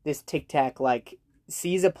Tic Tac,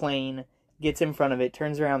 sees a plane, gets in front of it,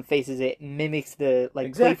 turns around, faces it, mimics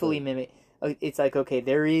playfully mimic. It's like, okay,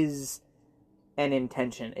 there is an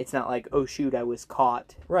intention. It's not like, oh shoot, I was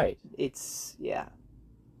caught. Right. It's, yeah.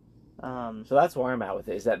 So that's where I'm at with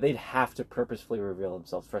it, is that they'd have to purposefully reveal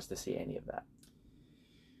themselves for us to see any of that.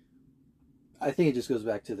 I think it just goes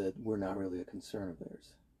back to that we're not really a concern of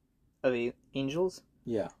theirs. Of angels?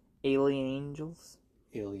 Yeah. Alien angels?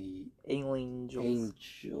 Alien angels.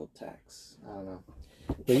 Angel tax. I don't know.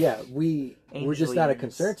 But yeah, we're just not a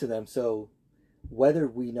concern to them, so whether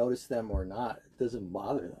we notice them or not, it doesn't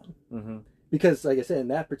bother them. Mm-hmm. Because, like I said, in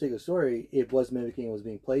that particular story, it was mimicking, it was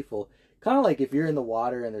being playful. Kind of like if you're in the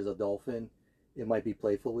water and there's a dolphin, it might be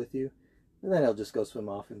playful with you. And then it'll just go swim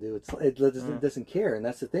off and do it. It doesn't care, and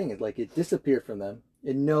that's the thing. It disappeared from them.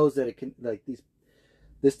 It knows that it can,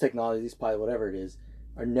 this technology, these pilots, whatever it is,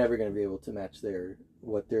 are never going to be able to match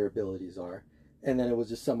what their abilities are. And then it was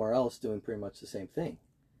just somewhere else doing pretty much the same thing.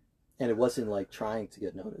 And it wasn't trying to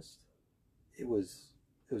get noticed. It was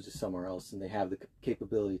just somewhere else, and they have the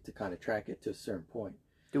capability to kind of track it to a certain point.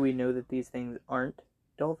 Do we know that these things aren't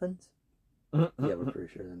dolphins? Yeah, we're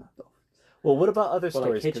pretty sure they're not dolphins. Well, what about other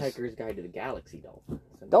stories? Like Hitchhiker's Guide to the Galaxy dolphins.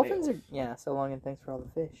 Dolphins are, so long, and thanks for all the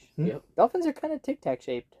fish. Yep. Dolphins are kind of Tic Tac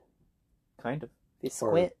shaped. Kind of. They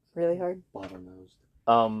squint really hard. Bottom-nosed.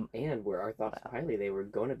 And where our thoughts highly, they were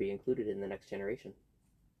going to be included in the Next Generation.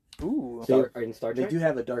 Ooh. In Star Trek? They do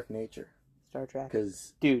have a dark nature. Star Trek.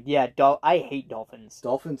 Because dude, yeah, I hate dolphins.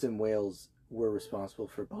 Dolphins and whales were responsible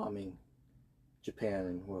for bombing Japan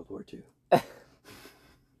in World War II.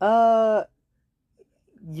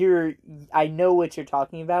 I know what you're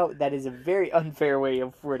talking about. That is a very unfair way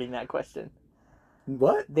of wording that question.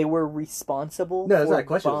 What? They were responsible No, that's for not a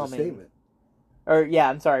question, bombing. it's a statement. Or, yeah,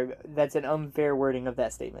 I'm sorry. That's an unfair wording of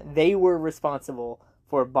that statement. They were responsible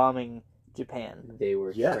for bombing Japan. They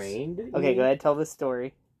were trained? Okay, go ahead, tell the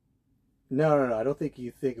story. No, I don't think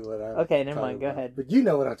you think of what I'm Okay, never mind, go ahead. But you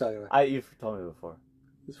know what I'm talking about. You've told me before.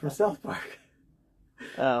 It's from South Park.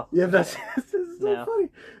 Oh. Yeah, this is so No. funny.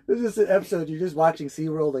 There's just an episode, you're just watching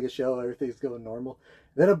SeaWorld, like a show, everything's going normal.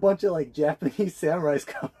 Then a bunch of Japanese samurais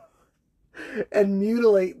come and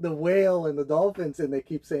mutilate the whale and the dolphins, and they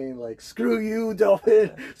keep saying screw you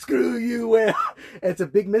dolphin, screw you whale. And it's a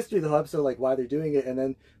big mystery the whole episode, why they're doing it. And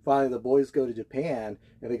then finally the boys go to Japan,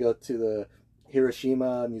 and they go to the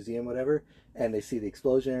Hiroshima museum, whatever, and they see the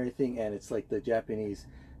explosion and everything, and it's the Japanese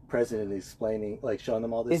president explaining, showing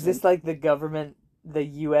them all this. Is this the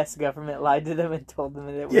U.S. government lied to them and told them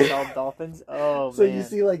that it was all dolphins? Oh, so man. you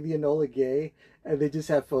see the Enola Gay, and they just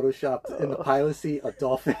have photoshopped in the pilot seat a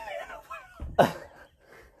dolphin. So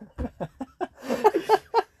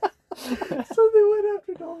they went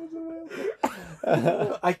after dolphins and whales.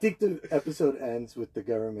 I think the episode ends with the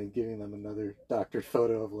government giving them another doctored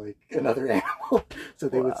photo of like another animal, so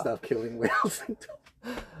they would stop killing whales.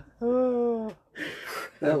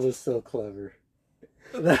 That was so clever.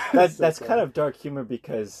 That's kind of dark humor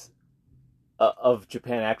because of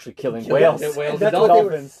Japan actually killing Yeah, whales. that's and what they were-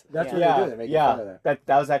 dolphins. That's what yeah, they're doing. They're making fun of that.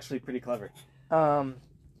 that was actually pretty clever.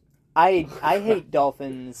 I hate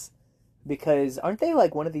dolphins because aren't they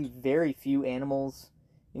like one of the very few animals,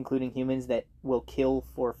 including humans, that will kill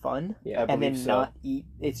for fun Yeah, and then not eat?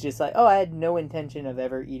 It's just like, oh, I had no intention of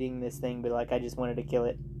ever eating this thing, but like I just wanted to kill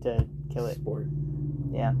it to kill it. Sport.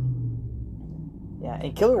 Yeah. Yeah,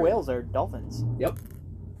 and killer whales are dolphins. Yep.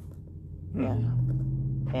 Yeah.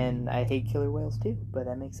 And I hate killer whales too, but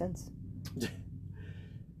that makes sense.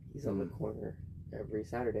 He's on the corner every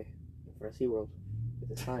Saturday in front of SeaWorld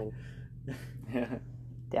with a sign.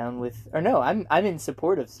 Down with, or no, I'm in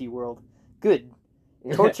support of SeaWorld. Good.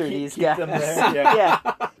 Torture these guys. them there, yeah. Yeah.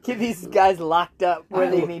 Keep these guys locked up where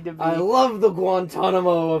they need to be. I love the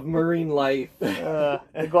Guantanamo of marine life. The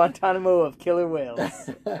Guantanamo of killer whales.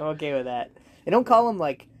 I'm okay with that. They don't call them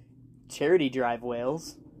like charity drive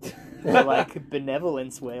whales. Or like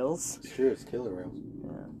benevolence whales. It's true. It's killer whales. Yeah.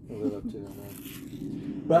 They live up to them.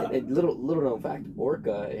 But a little known fact: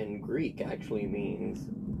 orca in Greek actually means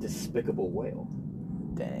despicable whale.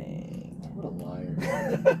 Dang. What a liar.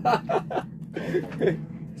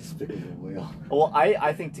 Despicable whale. Well,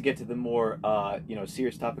 I think to get to the more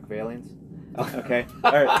serious topic of aliens. Okay,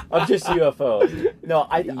 all right, of just UFOs. No,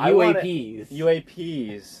 I UAPs.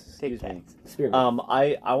 UAPs. Tic Excuse me. Tacs. Spearmint.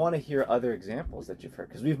 I want to hear other examples that you've heard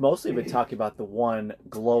because we've mostly been talking about the one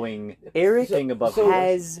glowing Eric thing above.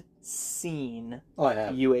 has seen Oh, I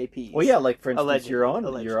have. UAPs. Well, yeah, like for instance,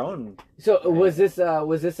 Allegedly. your own. So was this a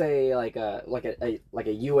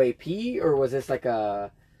UAP or was this like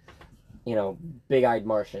a big-eyed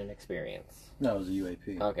Martian experience? No, it was a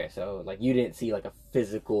UAP. Okay, so like you didn't see like a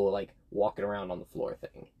physical like walking around on the floor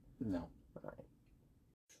thing. No. Alright.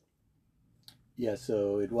 Yeah,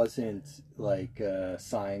 so it wasn't like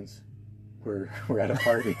signs. We're at a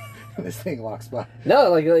party and this thing walks by.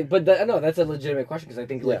 No, no, that's a legitimate question because I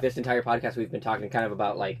think like this entire podcast we've been talking kind of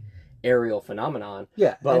about like aerial phenomenon.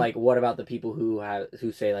 Yeah, But like, what about the people who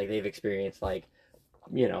say like they've experienced like,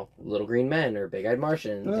 little green men or big-eyed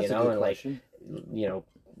Martians, Well, that's a good and question.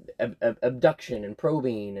 like, abduction and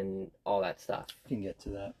probing and all that stuff. You can get to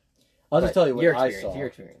that. I'll just tell you what your I experience. saw. Your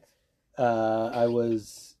experience. I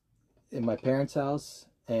was in my parents' house,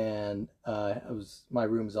 and my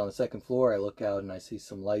room is on the second floor. I look out and I see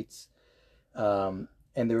some lights, and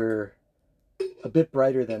they were a bit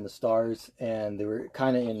brighter than the stars, and they were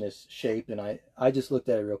kind of in this shape. And I just looked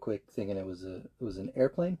at it real quick, thinking it was an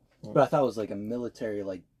airplane, but I thought it was like a military,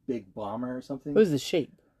 like big bomber or something. What was the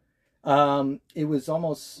shape? It was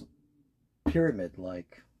almost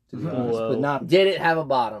pyramid-like, to be honest, Whoa. but not. Did it have a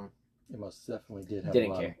bottom? It most definitely did have. Didn't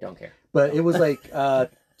a bottom. care. Don't care. But it was like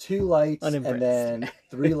 2 lights and Unimpressed. then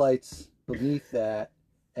 3 lights beneath that,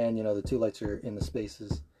 and the 2 lights are in the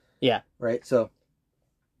spaces. Yeah. Right. So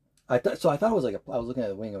I thought it was like I was looking at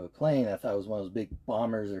the wing of a plane. I thought it was one of those big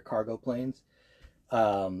bombers or cargo planes.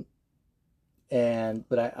 But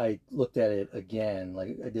I looked at it again,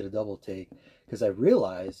 like I did a double take, because I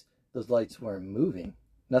realized those lights weren't moving.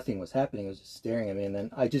 Nothing was happening. It was just staring at me, and then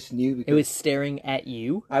I just knew because It was staring at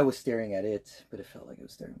you. I was staring at it, but it felt like it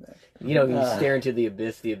was staring back. You stare into the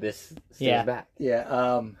abyss stares Yeah. back.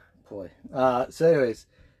 Yeah. Boy. So, anyways,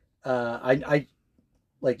 I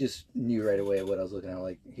like just knew right away what I was looking at.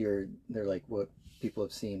 Like here, they're like what people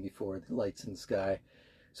have seen before, the lights in the sky.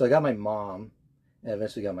 So I got my mom, and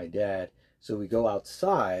eventually got my dad. So we go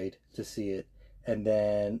outside to see it, and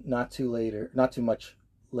then not too much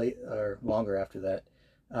longer after that,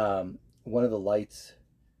 one of the lights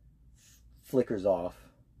flickers off.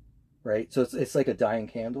 Right. So it's like a dying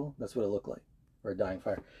candle. That's what it looked like, or a dying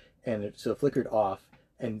fire, and so it flickered off.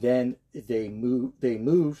 And then they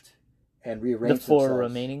moved and rearranged The 4 themselves.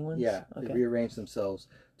 remaining ones? Yeah, Okay. they rearranged themselves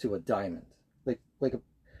to a diamond, like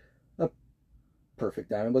a perfect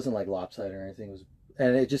diamond. It wasn't like lopsided or anything. It was,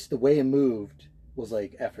 and it just the way it moved was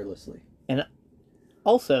like effortlessly. And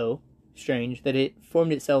also strange that it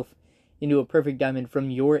formed itself into a perfect diamond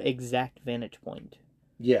from your exact vantage point.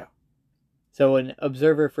 Yeah, So an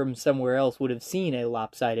observer from somewhere else would have seen a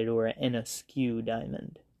lopsided or an askew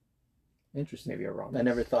diamond. interesting. Maybe a wrong. I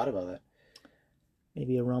never thought about that.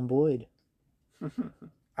 Maybe a rhomboid. I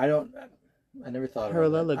never thought about that.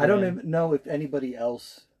 Parallelogram. I don't even know if anybody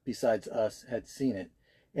else besides us had seen it.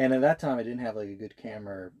 And at that time, I didn't have like a good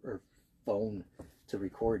camera or phone to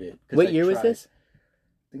record it. 'Cause What I year was tried. this?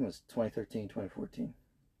 I think it was 2013, 2014.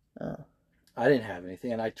 Oh. I didn't have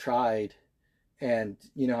anything, and I tried, And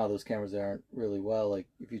you know how those cameras aren't really well. Like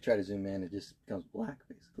if you try to zoom in, it just becomes black.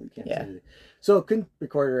 Basically, you can't see anything. So it couldn't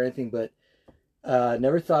record or anything. But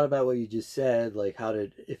never thought about what you just said. Like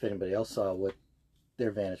if anybody else saw what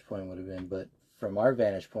their vantage point would have been. But from our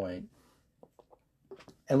vantage point,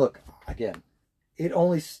 and look again, it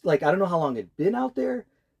only I don't know how long it'd been out there,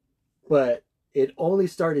 but it only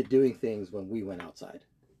started doing things when we went outside.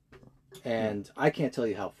 And I can't tell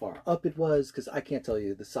you how far up it was because I can't tell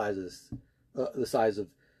you the size of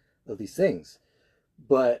these things.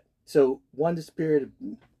 But so one disappeared,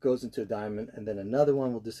 goes into a diamond, and then another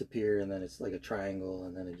one will disappear, and then it's like a triangle,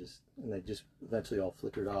 and then they just eventually all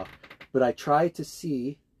flickered off. But I tried to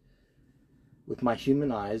see with my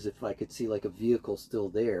human eyes if I could see like a vehicle still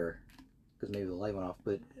there, because maybe the light went off.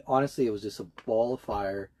 But honestly, it was just a ball of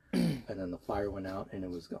fire, and then the fire went out, and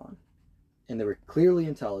it was gone. And they were clearly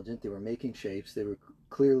intelligent. They were making shapes. They were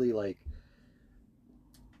clearly like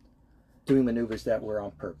doing maneuvers that were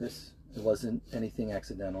on purpose. It wasn't anything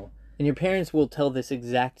accidental. And your parents will tell this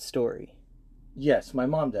exact story. Yes, my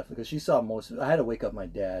mom definitely, because she saw most of it. I had to wake up my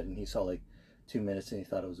dad, and he saw like 2 minutes, and he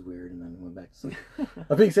thought it was weird, and then went back to sleep.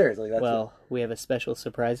 I'm being serious. Like that's we have a special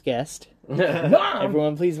surprise guest. Mom!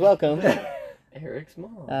 Everyone, please welcome Eric's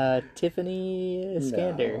mom. Tiffany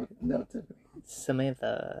Skander. No, Tiffany.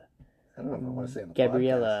 Samantha. I don't know if I want to say on the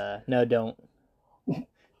Gabriella. No, don't.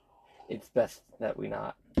 It's best that we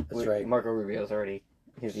not. That's right. Marco Rubio's already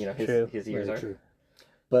his ears Very are true.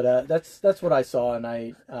 But that's what I saw, and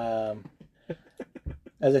I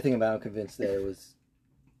as I think about it, I'm convinced that it was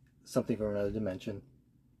something from another dimension.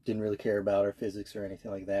 Didn't really care about our physics or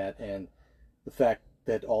anything like that, and the fact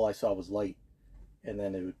that all I saw was light, and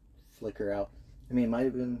then it would flicker out. I mean, it might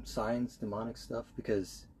have been signs, demonic stuff,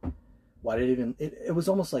 because why did it even... It was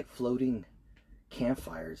almost like floating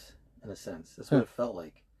campfires, in a sense. That's what it felt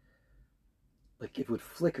like. Like, it would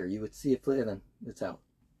flicker. You would see it flicker, and then it's out.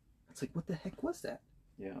 It's like, what the heck was that?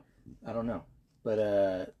 Yeah. I don't know. But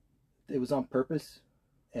it was on purpose,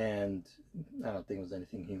 and I don't think it was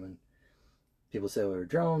anything human. People said we were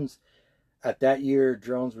drones. At that year,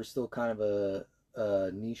 drones were still kind of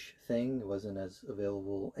a niche thing. It wasn't as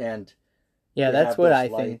available. And yeah, that's what I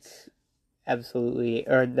think. Absolutely.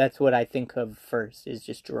 Or that's what I think of first, is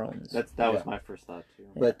just drones. That was my first thought, too.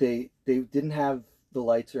 But they didn't have the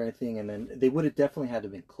lights or anything, and then they would have definitely had to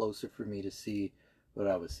have been closer for me to see what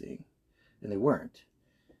I was seeing. And they weren't.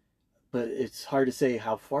 But it's hard to say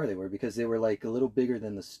how far they were, because they were like a little bigger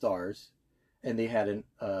than the stars, and they had an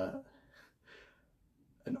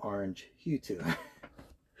orange hue to them.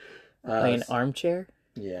 Like an armchair?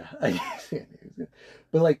 Yeah.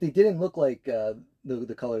 But like, they didn't look like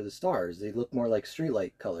the color of the stars. They looked more like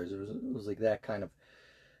streetlight colors. It was like that kind of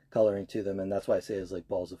coloring to them, and that's why I say it's like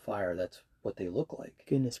balls of fire. That's what they look like.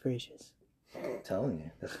 Goodness gracious. I'm telling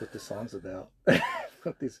you, that's what the song's about.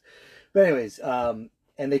 But anyways,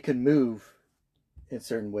 and they could move in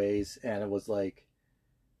certain ways, and it was like,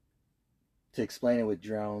 to explain it with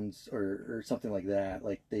drones or something like that,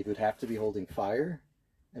 like they would have to be holding fire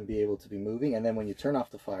and be able to be moving, and then when you turn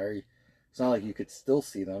off the fire, it's not like you could still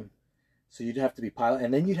see them, so you'd have to be pilot,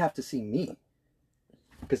 and then you'd have to see me,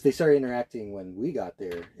 because they started interacting when we got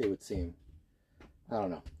there, it would seem. I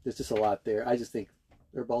don't know, there's just a lot there. I just think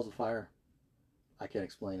they're balls of fire. I can't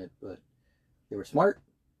explain it, but they were smart,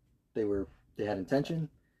 they had intention,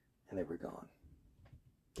 and they were gone.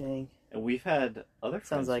 Dang. And we've had other friends.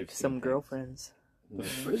 Sounds like who've some seen girlfriends.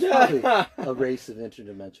 There's probably a race of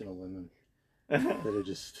interdimensional women that are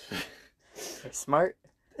just... They're smart,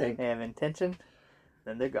 and they have intention,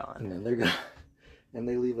 then they're gone. and then they're gone. And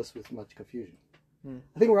they leave us with much confusion. Hmm.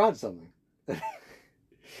 I think we're on something.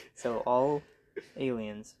 So all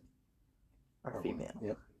aliens are Are female.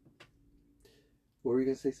 Yep. What were you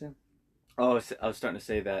going to say, Sam? Oh, I was starting to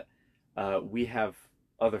say that we have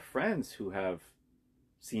other friends who have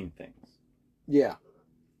seen things. Yeah.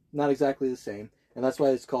 Not exactly the same. And that's why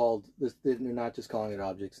it's called... They're not just calling it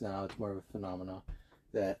objects now. It's more of a phenomena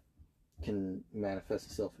that can manifest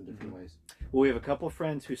itself in different ways. Well, we have a couple of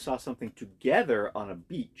friends who saw something together on a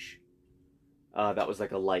beach. That was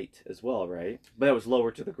like a light as well, right? But it was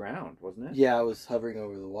lower to the ground, wasn't it? Yeah, I was hovering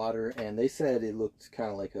over the water, and they said it looked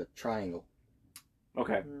kind of like a triangle.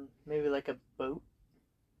 Okay. Maybe like a boat?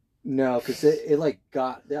 No, because it like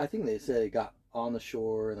got... I think they said it got on the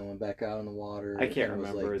shore and then went back out in the water. I can't and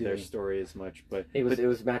was, remember like, their story as much, but It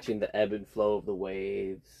was matching the ebb and flow of the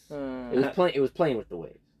waves. Uh, It was playing with the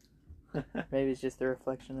waves. Maybe it's just the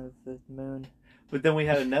reflection of the moon. But then we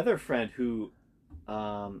had another friend who,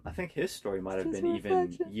 I think his story might have Just been even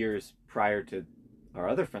reflection. years prior to our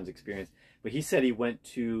other friend's experience. But he said he went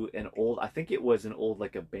to an old, I think it was an old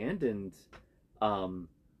like abandoned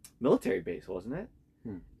military base, wasn't it?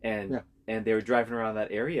 And they were driving around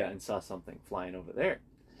that area and saw something flying over there,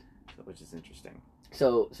 which is interesting.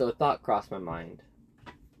 So a thought crossed my mind.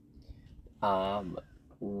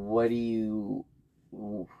 What do you...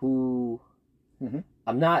 Who... Mm-hmm.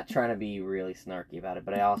 I'm not trying to be really snarky about it,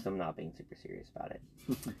 but I also am not being super serious about it.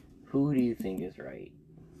 Who do you think is right?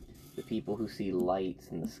 The people who see lights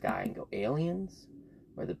in the sky and go aliens?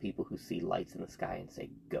 Or the people who see lights in the sky and say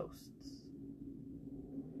ghosts?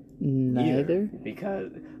 Neither.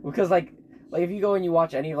 Because like if you go and you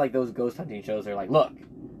watch any of like those ghost hunting shows, they're like, look,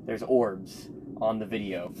 there's orbs on the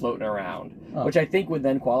video floating around, which I think would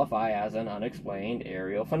then qualify as an unexplained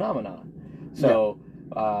aerial phenomenon. So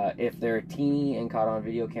if they're teeny and caught on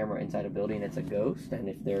video camera inside a building, it's a ghost, and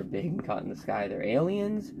if they're big and caught in the sky, they're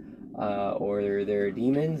aliens, or they're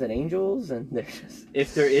demons and angels, and they're just...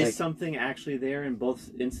 If there is something actually there in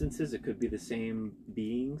both instances, it could be the same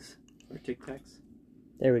beings or Tic Tacs.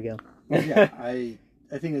 There we go. Yeah, I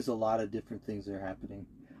think there's a lot of different things that are happening.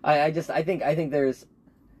 I think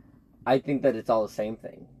that it's all the same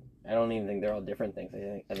thing. I don't even think they're all different things.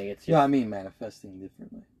 I think it's just... Yeah, I mean manifesting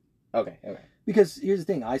differently. Okay. Because here's the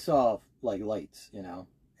thing, I saw like lights,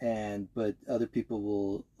 but other people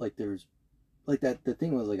will there's like that. The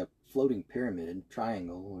thing was like a floating pyramid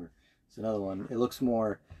triangle, or it's another one. It looks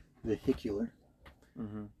more vehicular,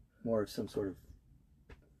 more of some sort of,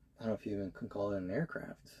 I don't know if you even can call it an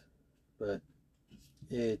aircraft, but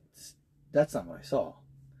that's not what I saw.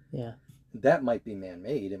 Yeah. That might be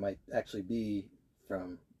man-made. It might actually be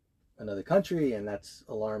from another country, and that's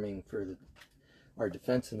alarming for our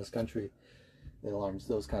defense in this country. It alarms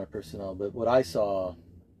those kind of personnel. But what I saw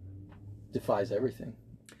defies everything.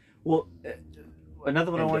 Well,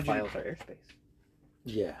 another one I wanted defiles our airspace.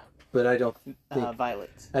 Yeah, but I don't think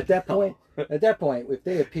violets. At that point, if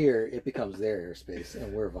they appear, it becomes their airspace,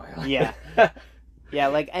 and we're violent. Yeah, yeah.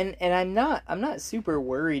 Like, and I'm not super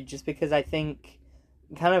worried, just because I think,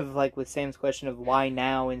 kind of like with Sam's question of why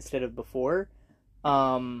now instead of before,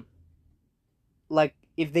 like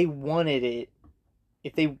if they wanted it,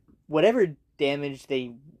 whatever damage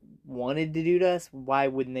they wanted to do to us, why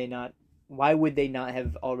would they not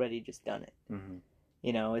have already just done it? Mm-hmm.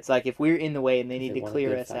 It's like if we're in the way and they need to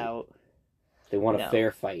clear us out. They want a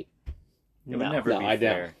fair fight. It would never be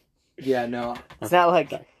fair. Yeah, no. It's not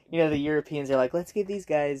like, the Europeans are like, let's give these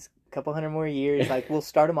guys a couple hundred more years. Like, we'll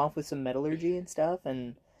start them off with some metallurgy and stuff,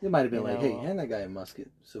 and it might have been like, hey, hand that guy a musket,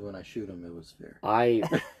 so when I shoot him, it was fair. I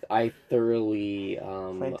thoroughly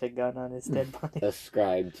plant a gun on his dead body.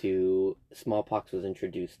 Ascribe to smallpox was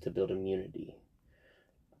introduced to build immunity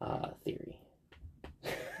theory.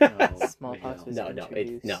 Smallpox was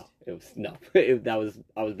introduced.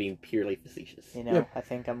 I was being purely facetious. I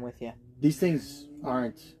think I'm with you. These things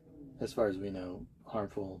aren't, as far as we know,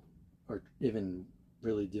 harmful or even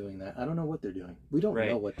really doing that. I don't know what they're doing. We don't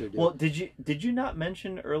know what they're doing. Well, did you not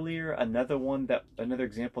mention earlier another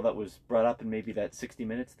example that was brought up in maybe that 60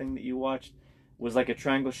 Minutes thing that you watched was like a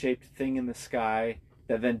triangle shaped thing in the sky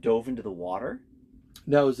that then dove into the water?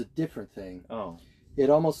 No, it was a different thing. Oh. It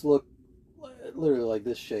almost looked literally like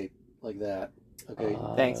this shape, like that. Okay.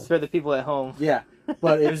 Thanks for the people at home. Yeah,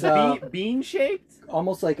 but it's bean shaped,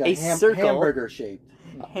 almost like a circle. Hamburger shaped.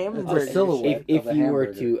 Hamburger. It's a silhouette. If of a you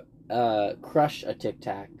hamburger. were to crush a Tic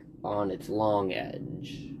Tac on its long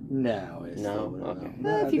edge. No. Okay.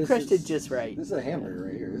 Well, if you crushed it just right. This is a hamburger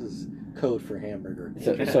right here. This is code for hamburger.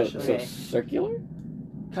 So circular?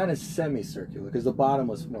 Kind of semicircular, because the bottom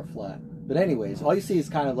was more flat. But anyways, all you see is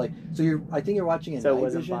kind of like, I think you're watching it. So it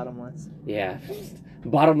wasn't bottomless. Yeah,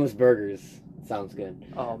 bottomless burgers. Sounds good.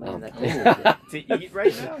 Oh man, to eat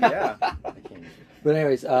right now. Yeah. I can't. But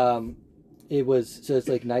anyways, it was, so it's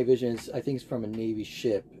like night vision. I think it's from a Navy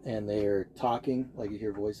ship, and they're talking, like you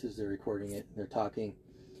hear voices. They're recording it. They're talking,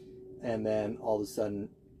 and then all of a sudden,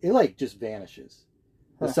 it like just vanishes.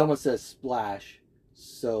 And someone says splash,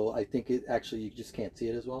 so I think it actually, you just can't see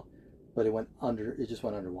it as well, but it just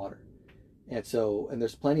went underwater. And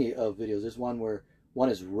there's plenty of videos. There's one where one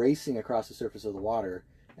is racing across the surface of the water,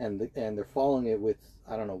 and they're following it with,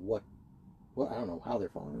 I don't know I don't know how they're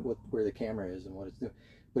following it, where the camera is and what it's doing,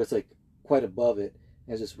 but it's like quite above it,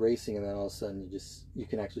 and it's just racing, and then all of a sudden you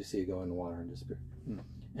can actually see it go in the water and disappear. And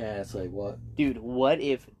it's like, what? Dude, what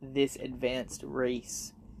if this advanced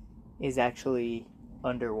race is actually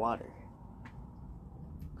underwater?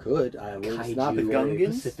 Could. It's not Kaiju very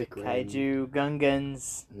Pacific Rim. Kaiju,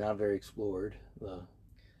 Gungans. Not very explored.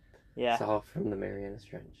 Yeah. It's all from the Marianas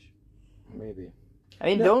Trench. Maybe. I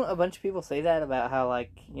mean, don't a bunch of people say that about how,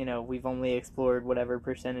 like, we've only explored whatever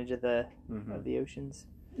percentage of the oceans?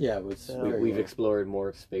 Yeah, we've explored more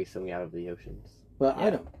of space than we have of the oceans. But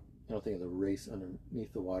yeah. I don't think it's a race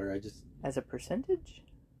underneath the water. I just As a percentage?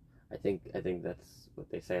 I think that's what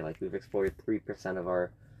they say. Like we've explored 3% of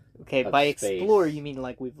our. Okay, Of by space. explore you mean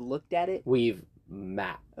like we've looked at it, We've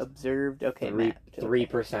mapped observed. Okay,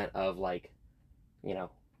 3% of like,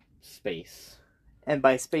 space. And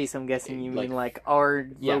by space, I'm guessing you mean like our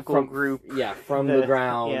local from, group. Yeah, from the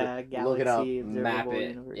ground. Yeah, galaxy, look it up, observable map it.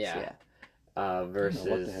 universe. Yeah. I don't know Versus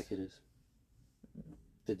what the heck it is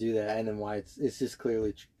to do that, and then why it's just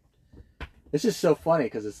clearly. It's just so funny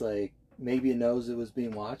because it's like maybe it knows it was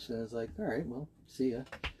being watched, and it's like, all right, well, see ya.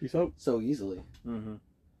 Peace out. So easily. Mm-hmm.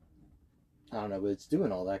 I don't know, but it's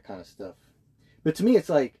doing all that kind of stuff. But to me, it's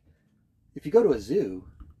like if you go to a zoo,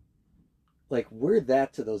 like we're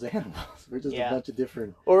that to those animals. We're just a bunch of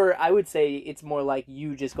different. Or I would say it's more like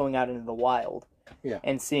you just going out into the wild, Yeah.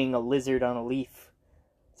 and seeing a lizard on a leaf.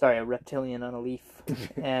 Sorry, a reptilian on a leaf,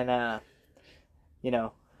 and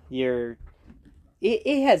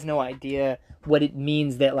it has no idea what it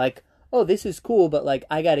means that like, oh, this is cool, but like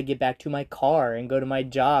I got to get back to my car and go to my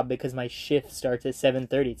job because my shift starts at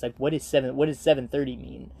 7:30. It's like what does 7:30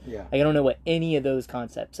 mean? Yeah. Like, I don't know what any of those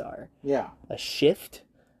concepts are. Yeah. A shift,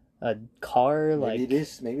 a car, Maybe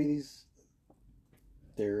these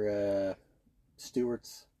they're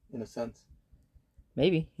stewards in a sense,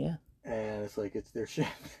 maybe, yeah. and it's like it's their shift.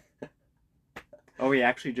 Are we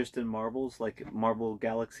actually just in marbles, like marble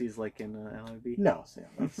galaxies, like in LIB? No, Sam,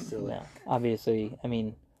 that's silly. No, obviously, I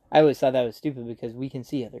mean, I always thought that was stupid because we can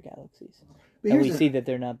see other galaxies. But And we here's see that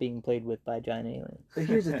they're not being played with by giant aliens. But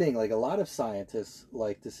here's the thing, like a lot of scientists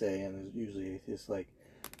like to say, and there's usually atheists, like,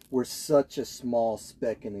 we're such a small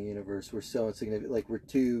speck in the universe, we're so insignificant, like we're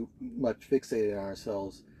too much fixated on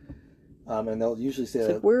ourselves. And they'll usually say It's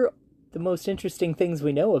that. like we're the most interesting things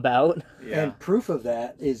we know about. Yeah. And proof of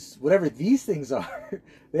that is whatever these things are.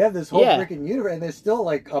 They have this whole freaking universe, and there's still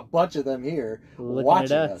like a bunch of them here Looking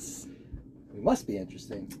watching at us. It must be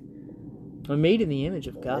interesting. We're made in the image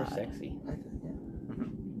of We're God. sexy. I think, yeah.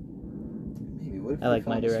 Maybe. What if I we like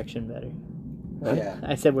my found this- direction better. Yeah.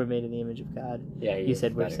 I said we're made in the image of God. Yeah, You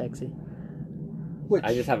said we're better. sexy. Which,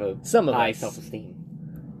 I just have a Some of high us. self-esteem.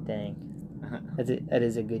 Dang. That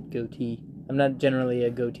is a good goatee. I'm not generally a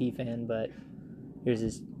goatee fan, but yours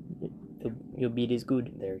is... Your beat is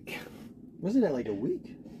good. There we go. wasn't it like a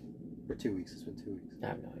week? Or 2 weeks? It's been 2 weeks. I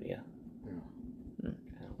have no idea. Yeah. I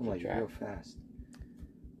don't I'm like keep track. real fast.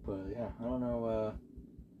 But yeah, I don't know.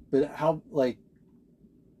 But how, like,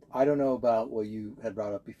 I don't know about what you had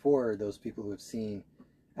brought up before. Those people who have seen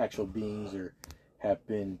actual beings or have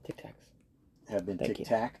been Tic Tacs. Thank you.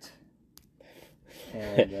 tic-tacked.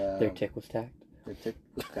 And Their tick was tacked. their tick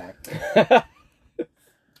was tacked.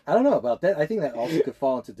 I don't know about that. I think that also could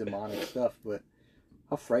fall into demonic stuff. But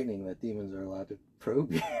how frightening that demons are allowed to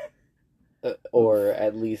probe you. Or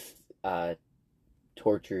at least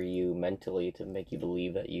torture you mentally to make you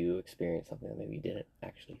believe that you experienced something that maybe you didn't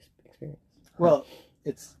actually experience. Well,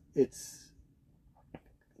 it's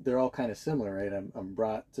they're all kind of similar, right? I'm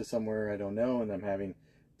brought to somewhere I don't know, and I'm having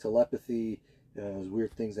telepathy. There's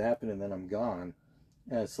weird things that happen, and then I'm gone.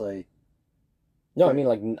 And it's like, No, I mean,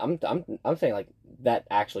 like, I'm saying, like, that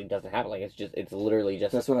actually doesn't happen. Like, it's literally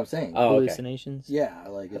just... that's what I'm saying. Oh, okay. Hallucinations. Yeah,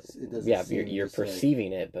 like it doesn't. Yeah, seem you're just like-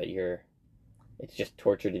 perceiving it, but it's just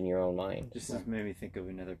tortured in your own mind. This has made me think of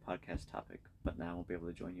another podcast topic, but now I won't be able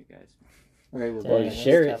to join you guys. Okay, well, Dang, Well, that's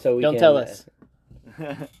share tough. it so we Don't can... tell us.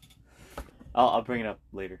 I'll bring it up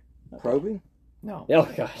later. probing. No.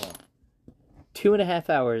 Oh, gosh. 2.5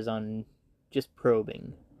 hours on just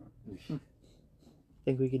probing.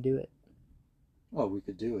 Think we could do it? Oh, we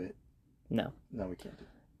could do it. No. No, we can't do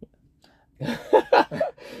No.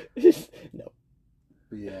 it.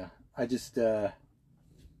 But yeah, I just yeah,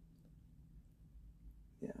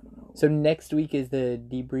 I don't know. So next week is the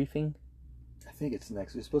debriefing. I think it's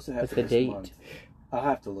next. We're supposed to have What's it the this date? month. I'll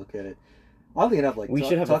have to look at it. Oddly enough, like We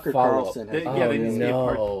should have a Tucker follow-up. Carlson. They, Has yeah, Oh, they need to be a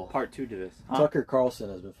no. part 2 to this. Huh? Tucker Carlson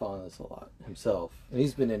has been following this a lot himself, and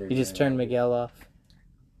he's been interviewing. You just turned Miguel off.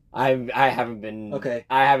 I haven't been... Okay.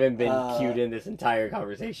 I haven't been cued in this entire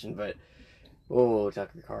conversation, but... Oh,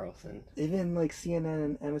 Tucker Carlson. Even like CNN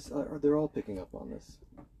and MSN, they're all picking up on this.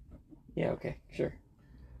 Yeah, okay, sure.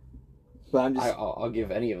 But I'm just. I'll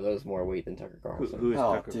give any of those more weight than Tucker Carlson. Who is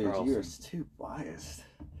Oh, Tucker dude, Carlson? you're too biased.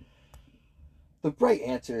 The right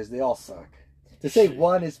answer is they all suck. To say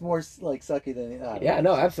one is more like sucky than the other. Yeah,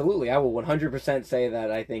 no, absolutely. I will 100% say that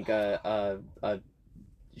I think a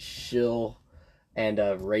shill and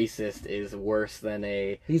a racist is worse than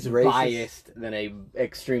He's racist. than a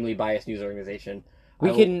extremely biased news organization.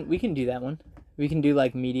 We can do that one. We can do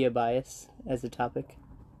like media bias as a topic.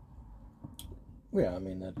 Yeah, I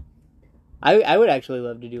mean that. I would actually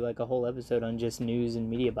love to do like a whole episode on just news and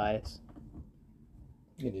media bias.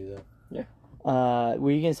 You can do that.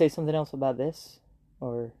 Were you gonna say something else about this,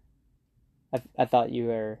 or I thought you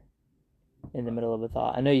were in the middle of a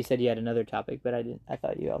thought. I know you said you had another topic, but I didn't. I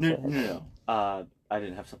thought you also had. No. I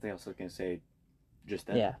didn't have something else I was gonna say just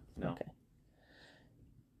then. Yeah. No. Okay.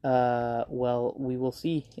 Well, we will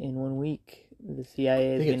see in 1 week. The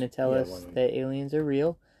CIA is going to tell us that aliens are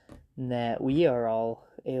real, and that we are all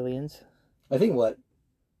aliens. I think what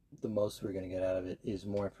the most we're going to get out of it is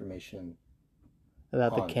more information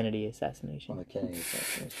about the Kennedy assassination. On the Kennedy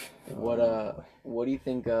assassination. What do you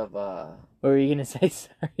think of? What were you going to say?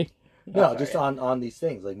 Sorry. No, just on these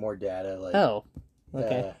things, like more data. Like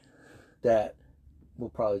okay. That will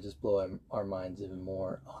probably just blow our minds even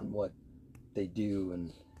more on what they do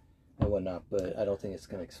and whatnot, but I don't think it's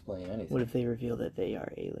going to explain anything. What if they reveal that they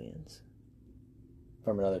are aliens?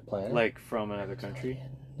 From another planet? Like from another country?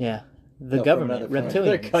 Yeah. The government, reptilians.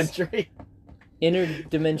 Another country.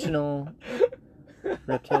 Interdimensional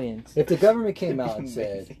reptilians. If the government came out and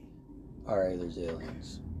said, alright, there's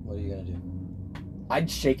aliens, what are you going to do? I'd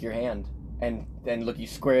shake your hand and look you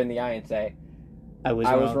square in the eye and say, I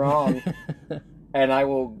was wrong. And I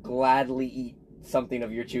will gladly eat something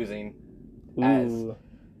of your choosing. Ooh.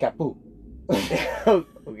 Kapu.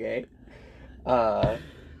 Okay.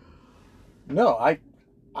 No, I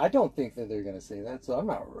don't think that they're gonna say that, so I'm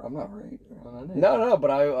not right. No, but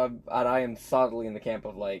I am solidly in the camp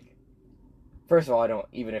of like, first of all, I don't,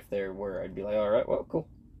 even if there were, I'd be like, all right, well, cool.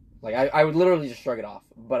 Like I would literally just shrug it off,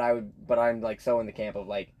 but I'm like so in the camp of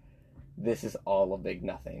like, this is all a big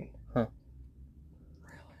nothing. Huh.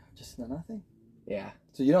 Really? Just nothing? Yeah.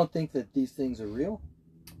 So you don't think that these things are real?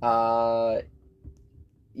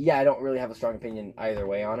 Yeah, I don't really have a strong opinion either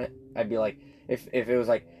way on it. I'd be like, if it was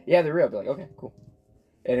like, yeah, they're real, I'd be like, okay, cool.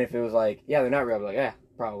 And if it was like, yeah, they're not real, I'd be like, yeah,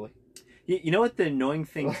 probably. You know what the annoying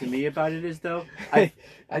thing to me about it is, though? I'd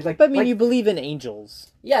like, but I mean, you believe in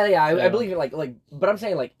angels. Yeah, I believe in like, but I'm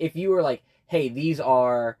saying like, if you were like, hey, these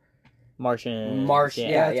are Martian.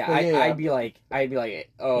 Yeah. I'd be like,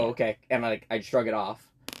 oh, okay, and I'd shrug it off.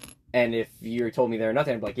 And if you told me they're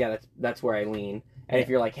nothing, I'd be like, yeah, that's where I lean. And if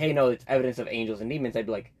you're like, hey, no, it's evidence of angels and demons, I'd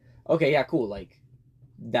be like, okay, yeah, cool. Like,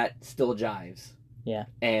 that still jives. Yeah.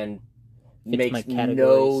 And Fits makes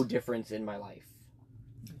no difference in my life.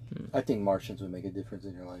 I think Martians would make a difference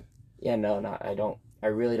in your life. Yeah, no, I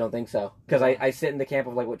really don't think so. Because I sit in the camp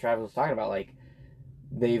of, like, what Travis was talking about. Like,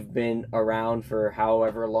 they've been around for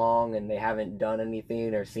however long, and they haven't done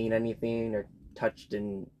anything or seen anything or touched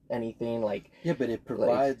in anything. Like, yeah, but it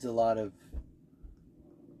provides a lot of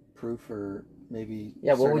proof or maybe...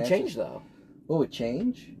 Yeah, what would change, though? What would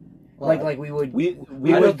change? Well, like we would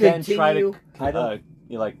then try to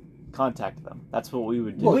like contact them. That's what we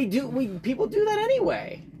would do. People do that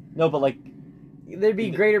anyway. No, but like there'd be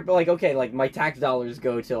greater, but like, okay, like my tax dollars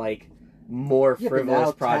go to like more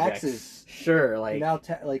frivolous projects. Taxes, sure, like now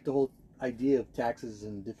like the whole idea of taxes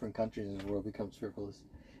in different countries in the world becomes frivolous.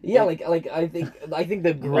 Yeah, like I think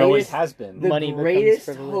the greatest always has been. The Money greatest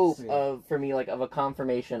frivolous. hope for me, like, of a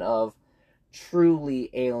confirmation of truly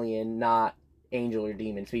alien, not angel or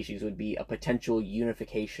demon species, would be a potential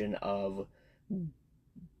unification of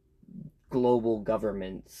global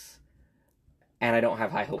governments, and I don't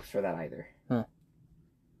have high hopes for that either. Huh.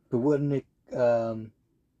 But wouldn't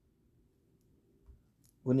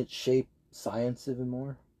it shape science even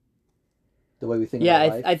more? The way we think about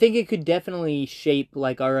life? I think it could definitely shape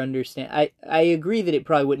like our understand. I agree that it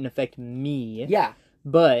probably wouldn't affect me. Yeah.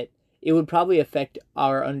 But it would probably affect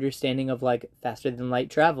our understanding of like faster than light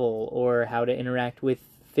travel or how to interact with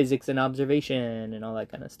physics and observation and all that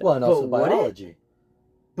kind of stuff. Well, and also biology.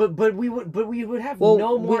 But we would have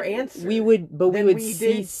no more answers. We would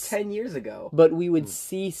cease 10 years ago. But we would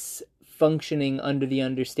cease functioning under the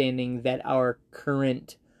understanding that our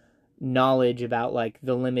current knowledge about like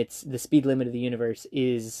the limits, the speed limit of the universe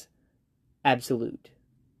is absolute.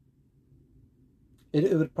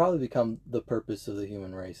 It would probably become the purpose of the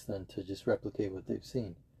human race then to just replicate what they've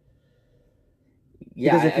seen.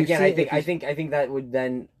 Yeah, I think that would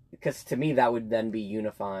then, because to me that would then be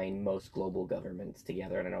unifying most global governments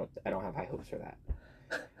together, and I don't have high hopes for that.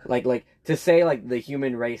 like to say like the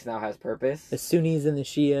human race now has purpose. The Sunnis and the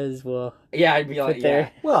Shias will. Yeah, I'd be like, there. Yeah.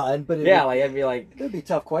 Well, I'd be like, there'd be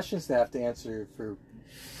tough questions to have to answer for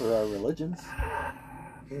our religions.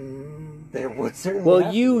 There would certainly.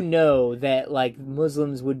 Well, you know that like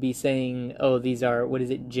Muslims would be saying, "Oh, these are what is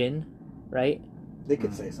it, jinn?" Right? They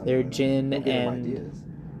could say something. They're like jinn and ideas.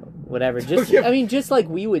 Whatever. Just I mean, just like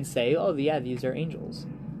we would say, "Oh, yeah, these are angels."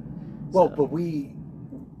 Well, So. but we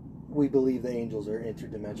we believe the angels are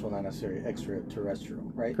interdimensional, not necessarily extraterrestrial,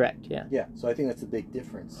 right? Correct. Yeah. Yeah. So I think that's a big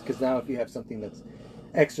difference. Because now if you have something that's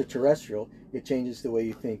extraterrestrial, it changes the way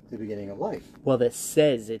you think the beginning of life. Well, that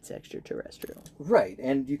says it's extraterrestrial. Right.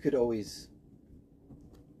 And you could always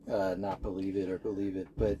not believe it or believe it.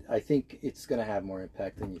 But I think it's going to have more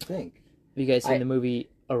impact than you think. Have you guys seen the movie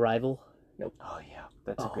Arrival? Nope. Oh yeah,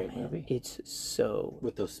 that's a great movie. It's so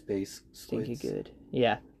With those space stinky squids. good.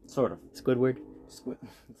 Yeah. Sort of. Squidward.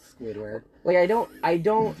 Squidward. Like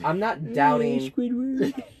I'm not doubting.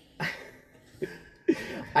 Squidward.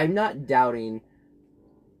 I'm not doubting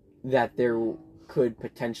that there could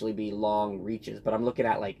potentially be long reaches, but I'm looking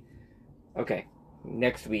at like, okay,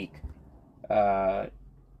 next week,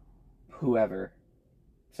 whoever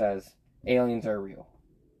says aliens are real.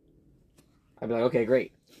 I'd be like, okay,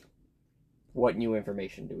 great. What new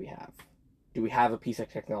information do we have? Do we have a piece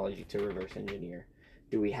of technology to reverse engineer?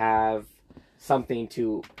 Do we have something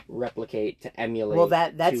to replicate, to emulate, Well,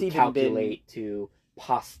 that's to even calculate, to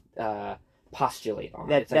postulate on?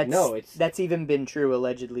 That's even been true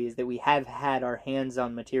allegedly, is that we have had our hands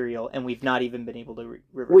on material and we've not even been able to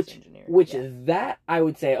reverse engineer. Which that I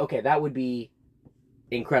would say, okay, that would be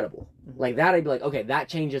incredible. Mm-hmm. Like that, I'd be like, okay, that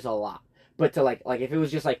changes a lot. But to like if it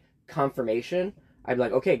was just like confirmation, I'd be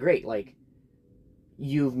like, okay, great. Like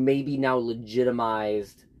you've maybe now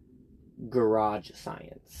legitimized garage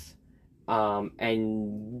science,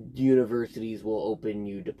 and universities will open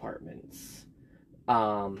new departments.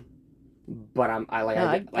 But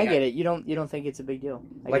I get it. You don't think it's a big deal.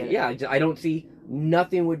 I don't see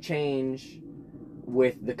nothing would change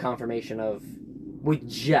with the confirmation of, with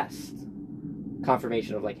just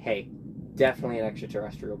confirmation of like, hey, definitely an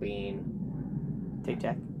extraterrestrial being. Tic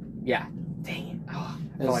Tac. Yeah. Dang it. Oh,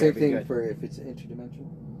 And the same thing for if it's interdimensional.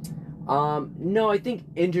 No, I think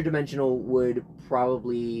interdimensional would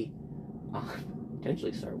probably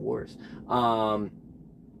potentially Star Wars.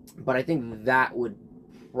 But I think that would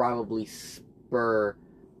probably spur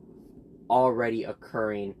already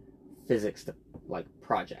occurring physics to like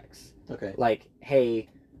projects. Okay. Like, hey,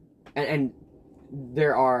 and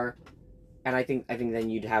there are, and I think then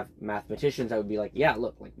you'd have mathematicians that would be like, yeah,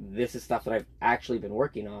 look, like this is stuff that I've actually been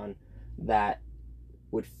working on that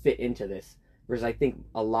would fit into this. Whereas I think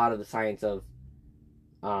a lot of the science of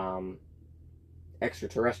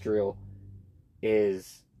extraterrestrial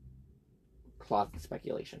is cloth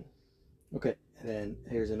speculation. Okay. And then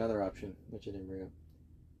here's another option, which I didn't bring up.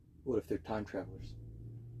 What if they're time travelers?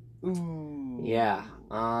 Ooh. Yeah.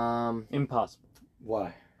 Impossible.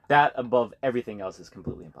 Why? That above everything else is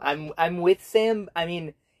completely impossible. I'm with Sam. I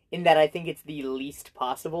mean, in that I think it's the least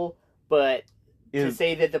possible, but to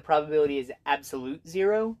say that the probability is absolute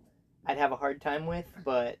zero, I'd have a hard time with.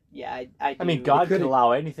 But yeah, I mean, God could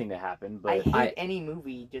allow anything to happen, but I hate any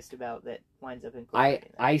movie just about that winds up in. But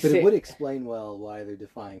it would explain well why they're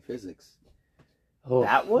defying physics. Oh,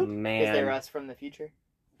 that would? Man. Is there us from the future?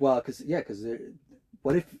 Well, because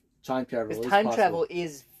what if time travel is Because time possible? travel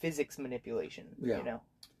is physics manipulation. Yeah. You know,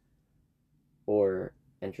 or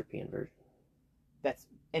entropy inversion. that's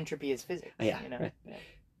entropy is physics. Yeah. You know. Right. Yeah.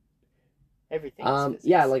 Everything. Is physics.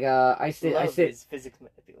 Yeah, like I say is physics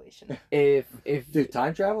manipulation. If Dude,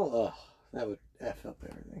 time travel, that would f up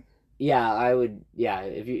everything. Yeah, I would. Yeah,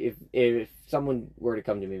 if someone were to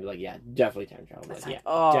come to me and be like, yeah, definitely time travel. But yeah,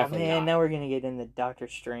 Oh definitely man, not. now we're gonna get in the Doctor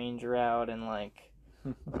Strange route and like,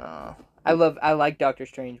 I like Doctor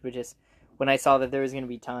Strange, but just when I saw that there was gonna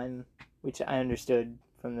be time, which I understood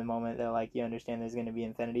from the moment that like you understand there's gonna be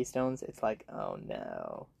Infinity Stones, it's like, oh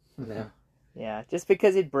no. No. Yeah, just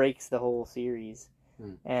because it breaks the whole series,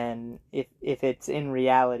 and if it's in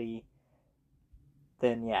reality,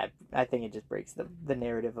 then yeah, I think it just breaks the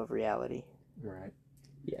narrative of reality. Right.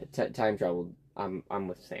 Yeah, time travel. I'm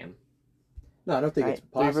with Sam. No, I don't think it's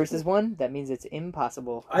possible. 3 versus 1. That means it's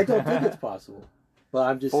impossible. I don't think it's possible. But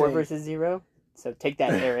I'm just 4 saying. versus 0. So take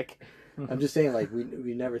that, Eric. I'm just saying, like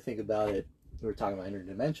we never think about it. We're talking about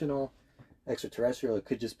interdimensional, extraterrestrial. It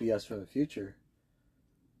could just be us from the future,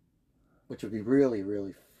 which would be really,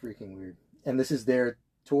 really freaking weird. And this is their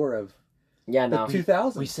tour of Yeah, the no.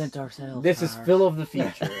 2000s. we sent ourselves. This is Phil of the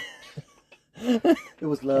future. It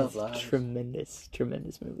was love. That's Lives.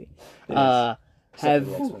 tremendous movie. It is. Except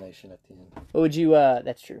for the Have explanation at the end. what would you?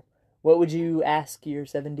 That's true. What would you ask your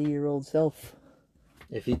 70-year-old self?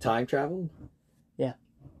 If he time traveled? Yeah.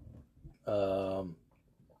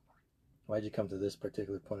 Why'd you come to this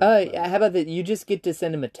particular point? in time? How about that? You just get to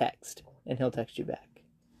send him a text, and he'll text you back.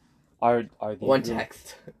 Are the One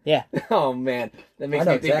text. Yeah. Oh man, that makes I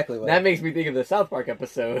know me think. exactly what That makes me think of the South Park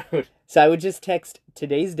episode. So I would just text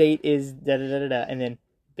today's date is da da da da, and then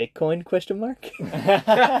Bitcoin ?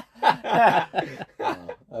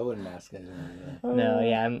 I wouldn't ask anyone. No,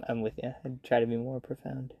 yeah, I'm with you. I'd try to be more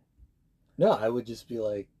profound. No, I would just be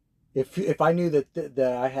like, if I knew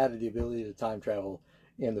that I had the ability to time travel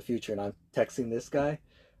in the future, and I'm texting this guy,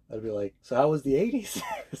 I'd be like, so how was the 80s?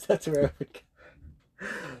 That's where I would go.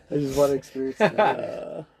 I just want to experience it.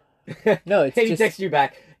 No, it's and just... he texts you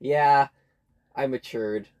back, yeah, I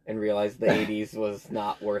matured and realized the 80s was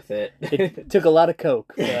not worth it. It took a lot of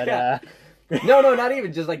coke, but No, not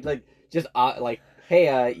even just like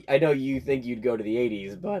hey, I know you think you'd go to the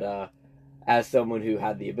 80s, but as someone who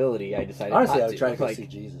had the ability, I decided Honestly, not I would try to go like, see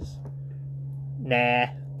Jesus. nah.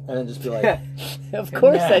 And then just be like, Of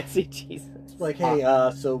course Nah. I'd see Jesus. like, hey,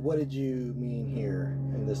 so what did you mean here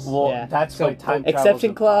in this? Well, Yeah. that's So why time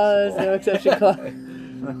Exception clause, travel's no exception clause.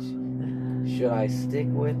 should I stick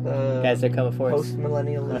with Guys, they're coming for us.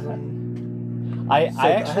 post-millennialism? I So I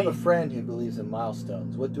have actually a friend who believes in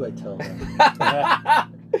milestones. What do I tell him?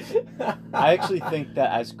 I actually think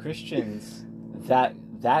that as Christians, that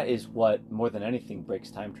is what more than anything breaks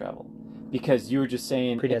time travel, because you were just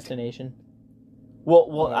saying Predestination.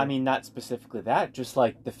 Well, I mean, not specifically that. Just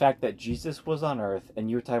like the fact that Jesus was on Earth, and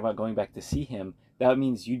you were talking about going back to see him. That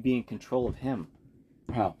means you'd be in control of him.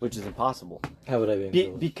 How? Which is impossible. How would I be?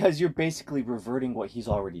 Because you're basically reverting what he's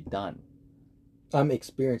already done. I'm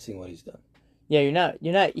experiencing what he's done. Yeah, you're not.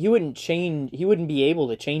 He wouldn't change. He wouldn't be able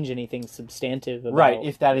to change anything substantive. About, Right,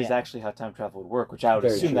 if that is yeah. actually how time travel would work, which I would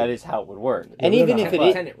Very assume true. that is how it would work. And Yeah, even we if don't it know.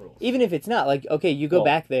 is, Tenet rules. even if it's not, like, okay, you go Well,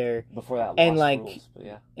 back there Before that, and, lost like, rules, but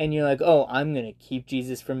yeah. and you're like, oh, I'm gonna keep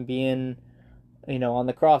Jesus from being, on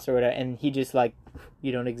the cross or whatever, and he just like,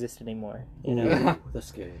 you don't exist anymore. You know, Ooh, that's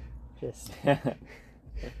scary. just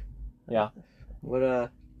Yeah.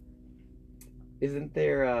 What isn't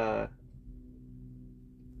there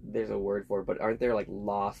there's a word for it, but aren't there like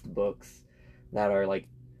lost books that are like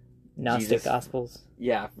Gnostic Jesus. Gospels.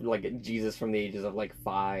 yeah, like Jesus from the ages of like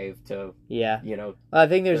 5 to Yeah, Well, I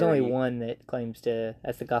think there's 30. only one that claims to.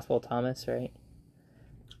 That's the Gospel of Thomas, right?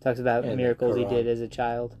 Talks about And the miracles he Quran. did as a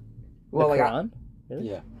child. well, the like Quran? Really?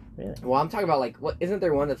 Yeah. Really? well, I'm talking about like what isn't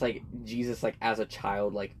there one that's like Jesus like as a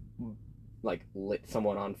child like lit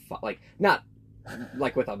someone on like not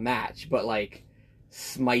like with a match, but like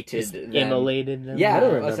smited Just them. immolated them. Yeah, I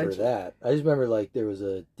don't remember essentially. that. I just remember like there was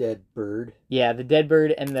a dead bird. Yeah, the dead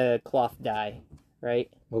bird and the cloth dye, right?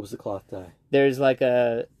 What was the cloth dye? There's like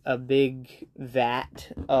a big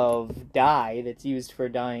vat of dye that's used for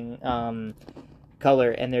dyeing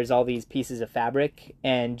color, and there's all these pieces of fabric,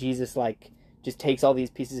 and Jesus like just takes all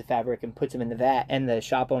these pieces of fabric and puts them in the vat, and the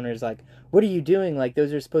shop owner's like, what are you doing? Like,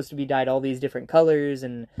 those are supposed to be dyed all these different colors,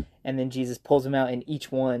 and then Jesus pulls them out, and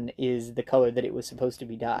each one is the color that it was supposed to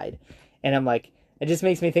be dyed. And I'm like, it just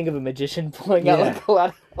makes me think of a magician pulling out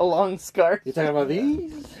like a long scarf. You're talking about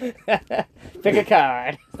these? Pick a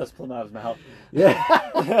card. That's pulling out his mouth.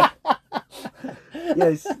 Yeah.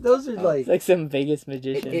 Yes, those are like It's like some Vegas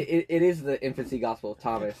magician. It is the infancy gospel of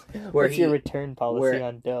Thomas where What's your return policy where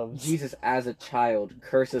on doves? Jesus as a child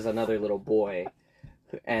curses another little boy,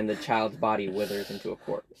 and the child's body withers into a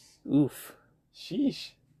corpse. Oof.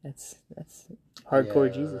 Sheesh. That's hardcore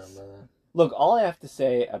Yeah, I Jesus. remember that. Look, all I have to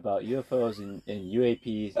say about UFOs and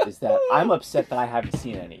UAPs is that I'm upset that I haven't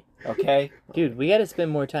seen any. Okay? Dude, we gotta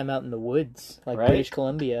spend more time out in the woods, like Right? British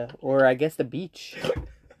Columbia, or I guess the beach.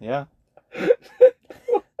 Yeah.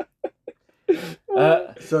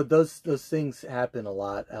 So those things happen a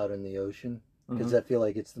lot out in the ocean because I feel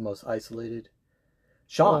like it's the most isolated.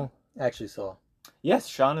 Sean Well, actually saw. Yes,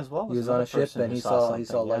 Sean as well. He was on another a ship person and who he saw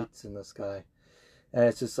something, yeah. lights in the sky, and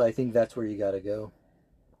it's just I think that's where you got to go.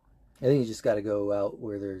 I think you just got to go out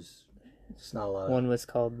where there's just not a lot. one was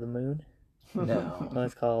called the moon. No. One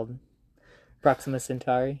was called Proxima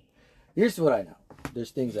Centauri. Here's what I know.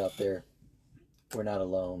 There's things out there. We're not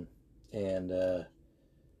alone, and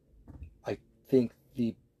I think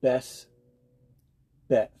the best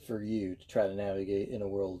bet for you to try to navigate in a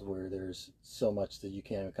world where there's so much that you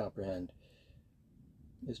can't even comprehend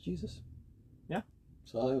is Jesus. Yeah.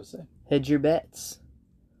 That's all I would say. Hedge your bets.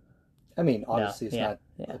 I mean, obviously it's not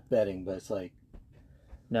yeah. betting, but it's like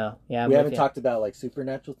No, yeah, I'm we with haven't you. talked about like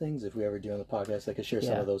supernatural things. If we ever do on the podcast, I could share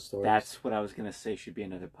some Yeah. of those stories. That's what I was going to say should be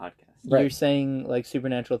another podcast. Right. You're saying like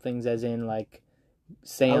supernatural things, as in like I would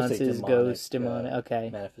say seances, demonic, ghosts, demonic. Okay,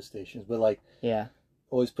 manifestations, but like yeah,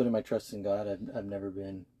 always putting my trust in God. I've never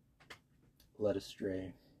been led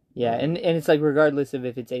astray. yeah, and it's like regardless of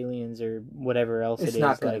if it's aliens or whatever else It's it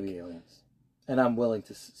not is, going like to be aliens, and I'm willing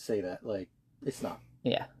to say that. Like it's not.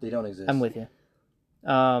 yeah, They don't exist. I'm with you.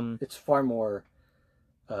 It's far more.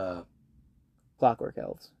 Clockwork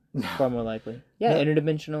elves, far more likely. Yeah, No.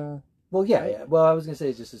 interdimensional. Well, yeah. Well, I was gonna say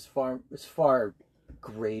it's far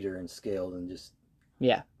greater in scale than just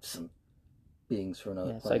Yeah. some beings from another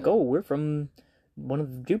Yeah, it's planet. like, oh, we're from one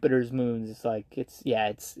of Jupiter's moons. It's like it's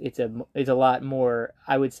a lot more,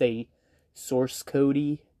 I would say, source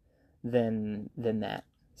codey than that.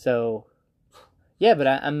 So yeah, but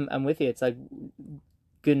I'm with you. It's like,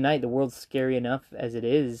 good night. The world's scary enough as it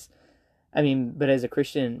is. I mean, but as a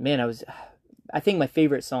Christian, man, I think my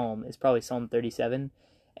favorite psalm is probably Psalm 37,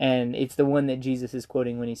 and it's the one that Jesus is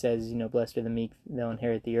quoting when he says, you know, blessed are the meek, they'll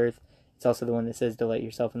inherit the earth. It's also the one that says, delight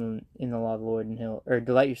yourself in the law of the Lord,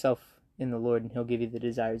 delight yourself in the Lord, and he'll give you the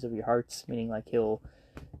desires of your hearts, meaning like he'll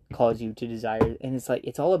cause you to desire. And it's like,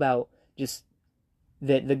 it's all about just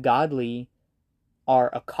that the godly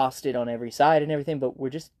are accosted on every side and everything, but we're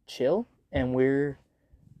just chill and we're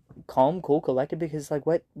calm, cool, collected, because like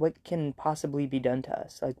what can possibly be done to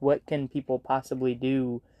us? Like, what can people possibly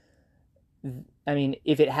do? I mean,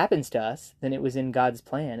 if it happens to us, then it was in God's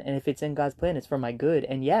plan, and if it's in God's plan, it's for my good.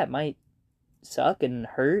 And yeah, it might suck and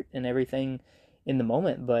hurt and everything in the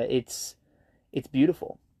moment, but it's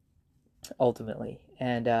beautiful ultimately,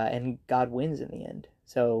 and God wins in the end.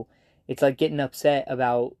 So it's like getting upset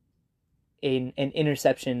about an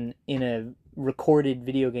interception in a recorded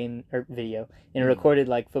in a recorded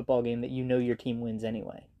like football game that you know your team wins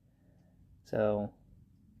anyway. So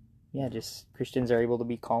yeah, just Christians are able to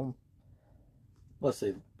be calm. Unless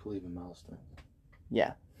they believe in milestones.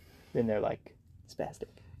 Yeah, then they're like spastic.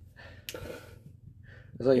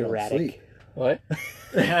 That's why you don't Erratic. sleep. What?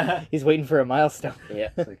 He's waiting for a milestone. Yeah.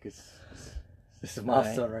 It's like this is a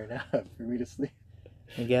milestone right now for me to sleep.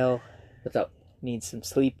 Miguel What's up? needs some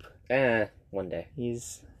sleep. One day.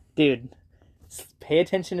 Dude, pay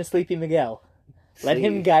attention to Sleepy Miguel. Let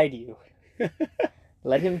him Sleep. guide you.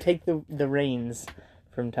 Let him take the reins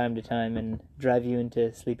from time to time and drive you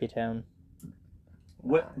into Sleepy Town.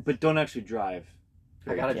 What? But don't actually drive.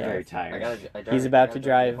 I gotta Very drive. tired. He's about to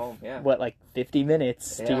drive, home. Yeah. what, like 50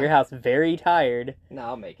 minutes to Yeah. your house, very tired. No,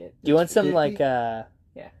 I'll make it. Do you want some, 50? like, Yeah.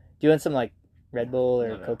 Do you want some, like, Red Bull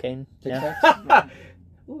or No. cocaine? Tic Yeah? Tacs?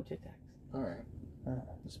 Ooh, Tic Tacs. All right.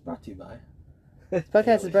 It's brought to you by. This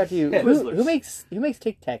podcast is brought to you. Yeah, Who Twizzlers. makes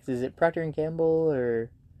Tic Tacs? Is it Procter and Gamble or?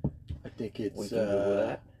 I think it's We can Google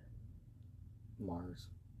that. Mars.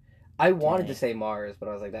 I wanted to Dang. say Mars, but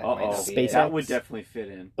I was like, that might not be SpaceX. it. That would definitely fit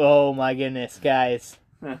in. Oh my goodness, guys!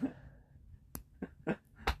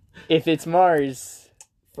 If it's Mars,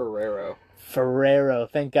 Ferrero.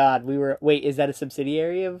 Thank God we were. Wait, is that a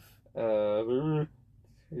subsidiary of?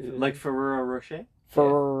 Like Ferrero Rocher?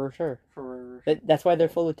 For sure. Ferrero Rocher. That's why they're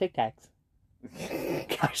full of Tic Tacs.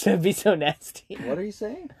 Gosh, that'd be so nasty. What are you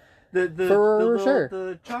saying? The Ferrero little, Rocher.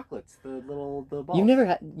 the chocolates, the balls. You've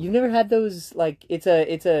never had those, like, it's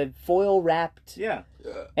a foil wrapped, Yeah.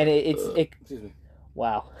 and it Excuse me.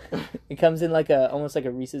 wow, it comes in like almost like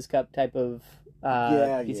a Reese's cup type of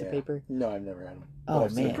piece of paper. No, I've never had them. Oh,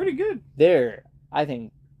 I've seen man. Pretty good. They're, I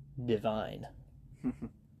think, divine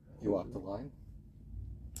You walk the line.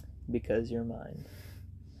 because you're mine.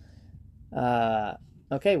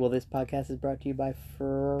 Okay, well, this podcast is brought to you by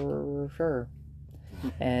For Sure,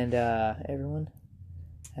 and everyone,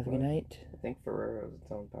 have a good night. I think Ferrero's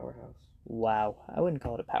its own powerhouse. Wow, I wouldn't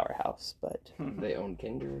call it a powerhouse, but They own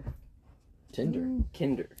Kinder. Tinder.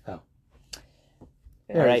 Kinder. Oh.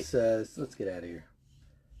 Yeah. All right. Let's get out of here.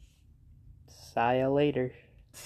 see ya later.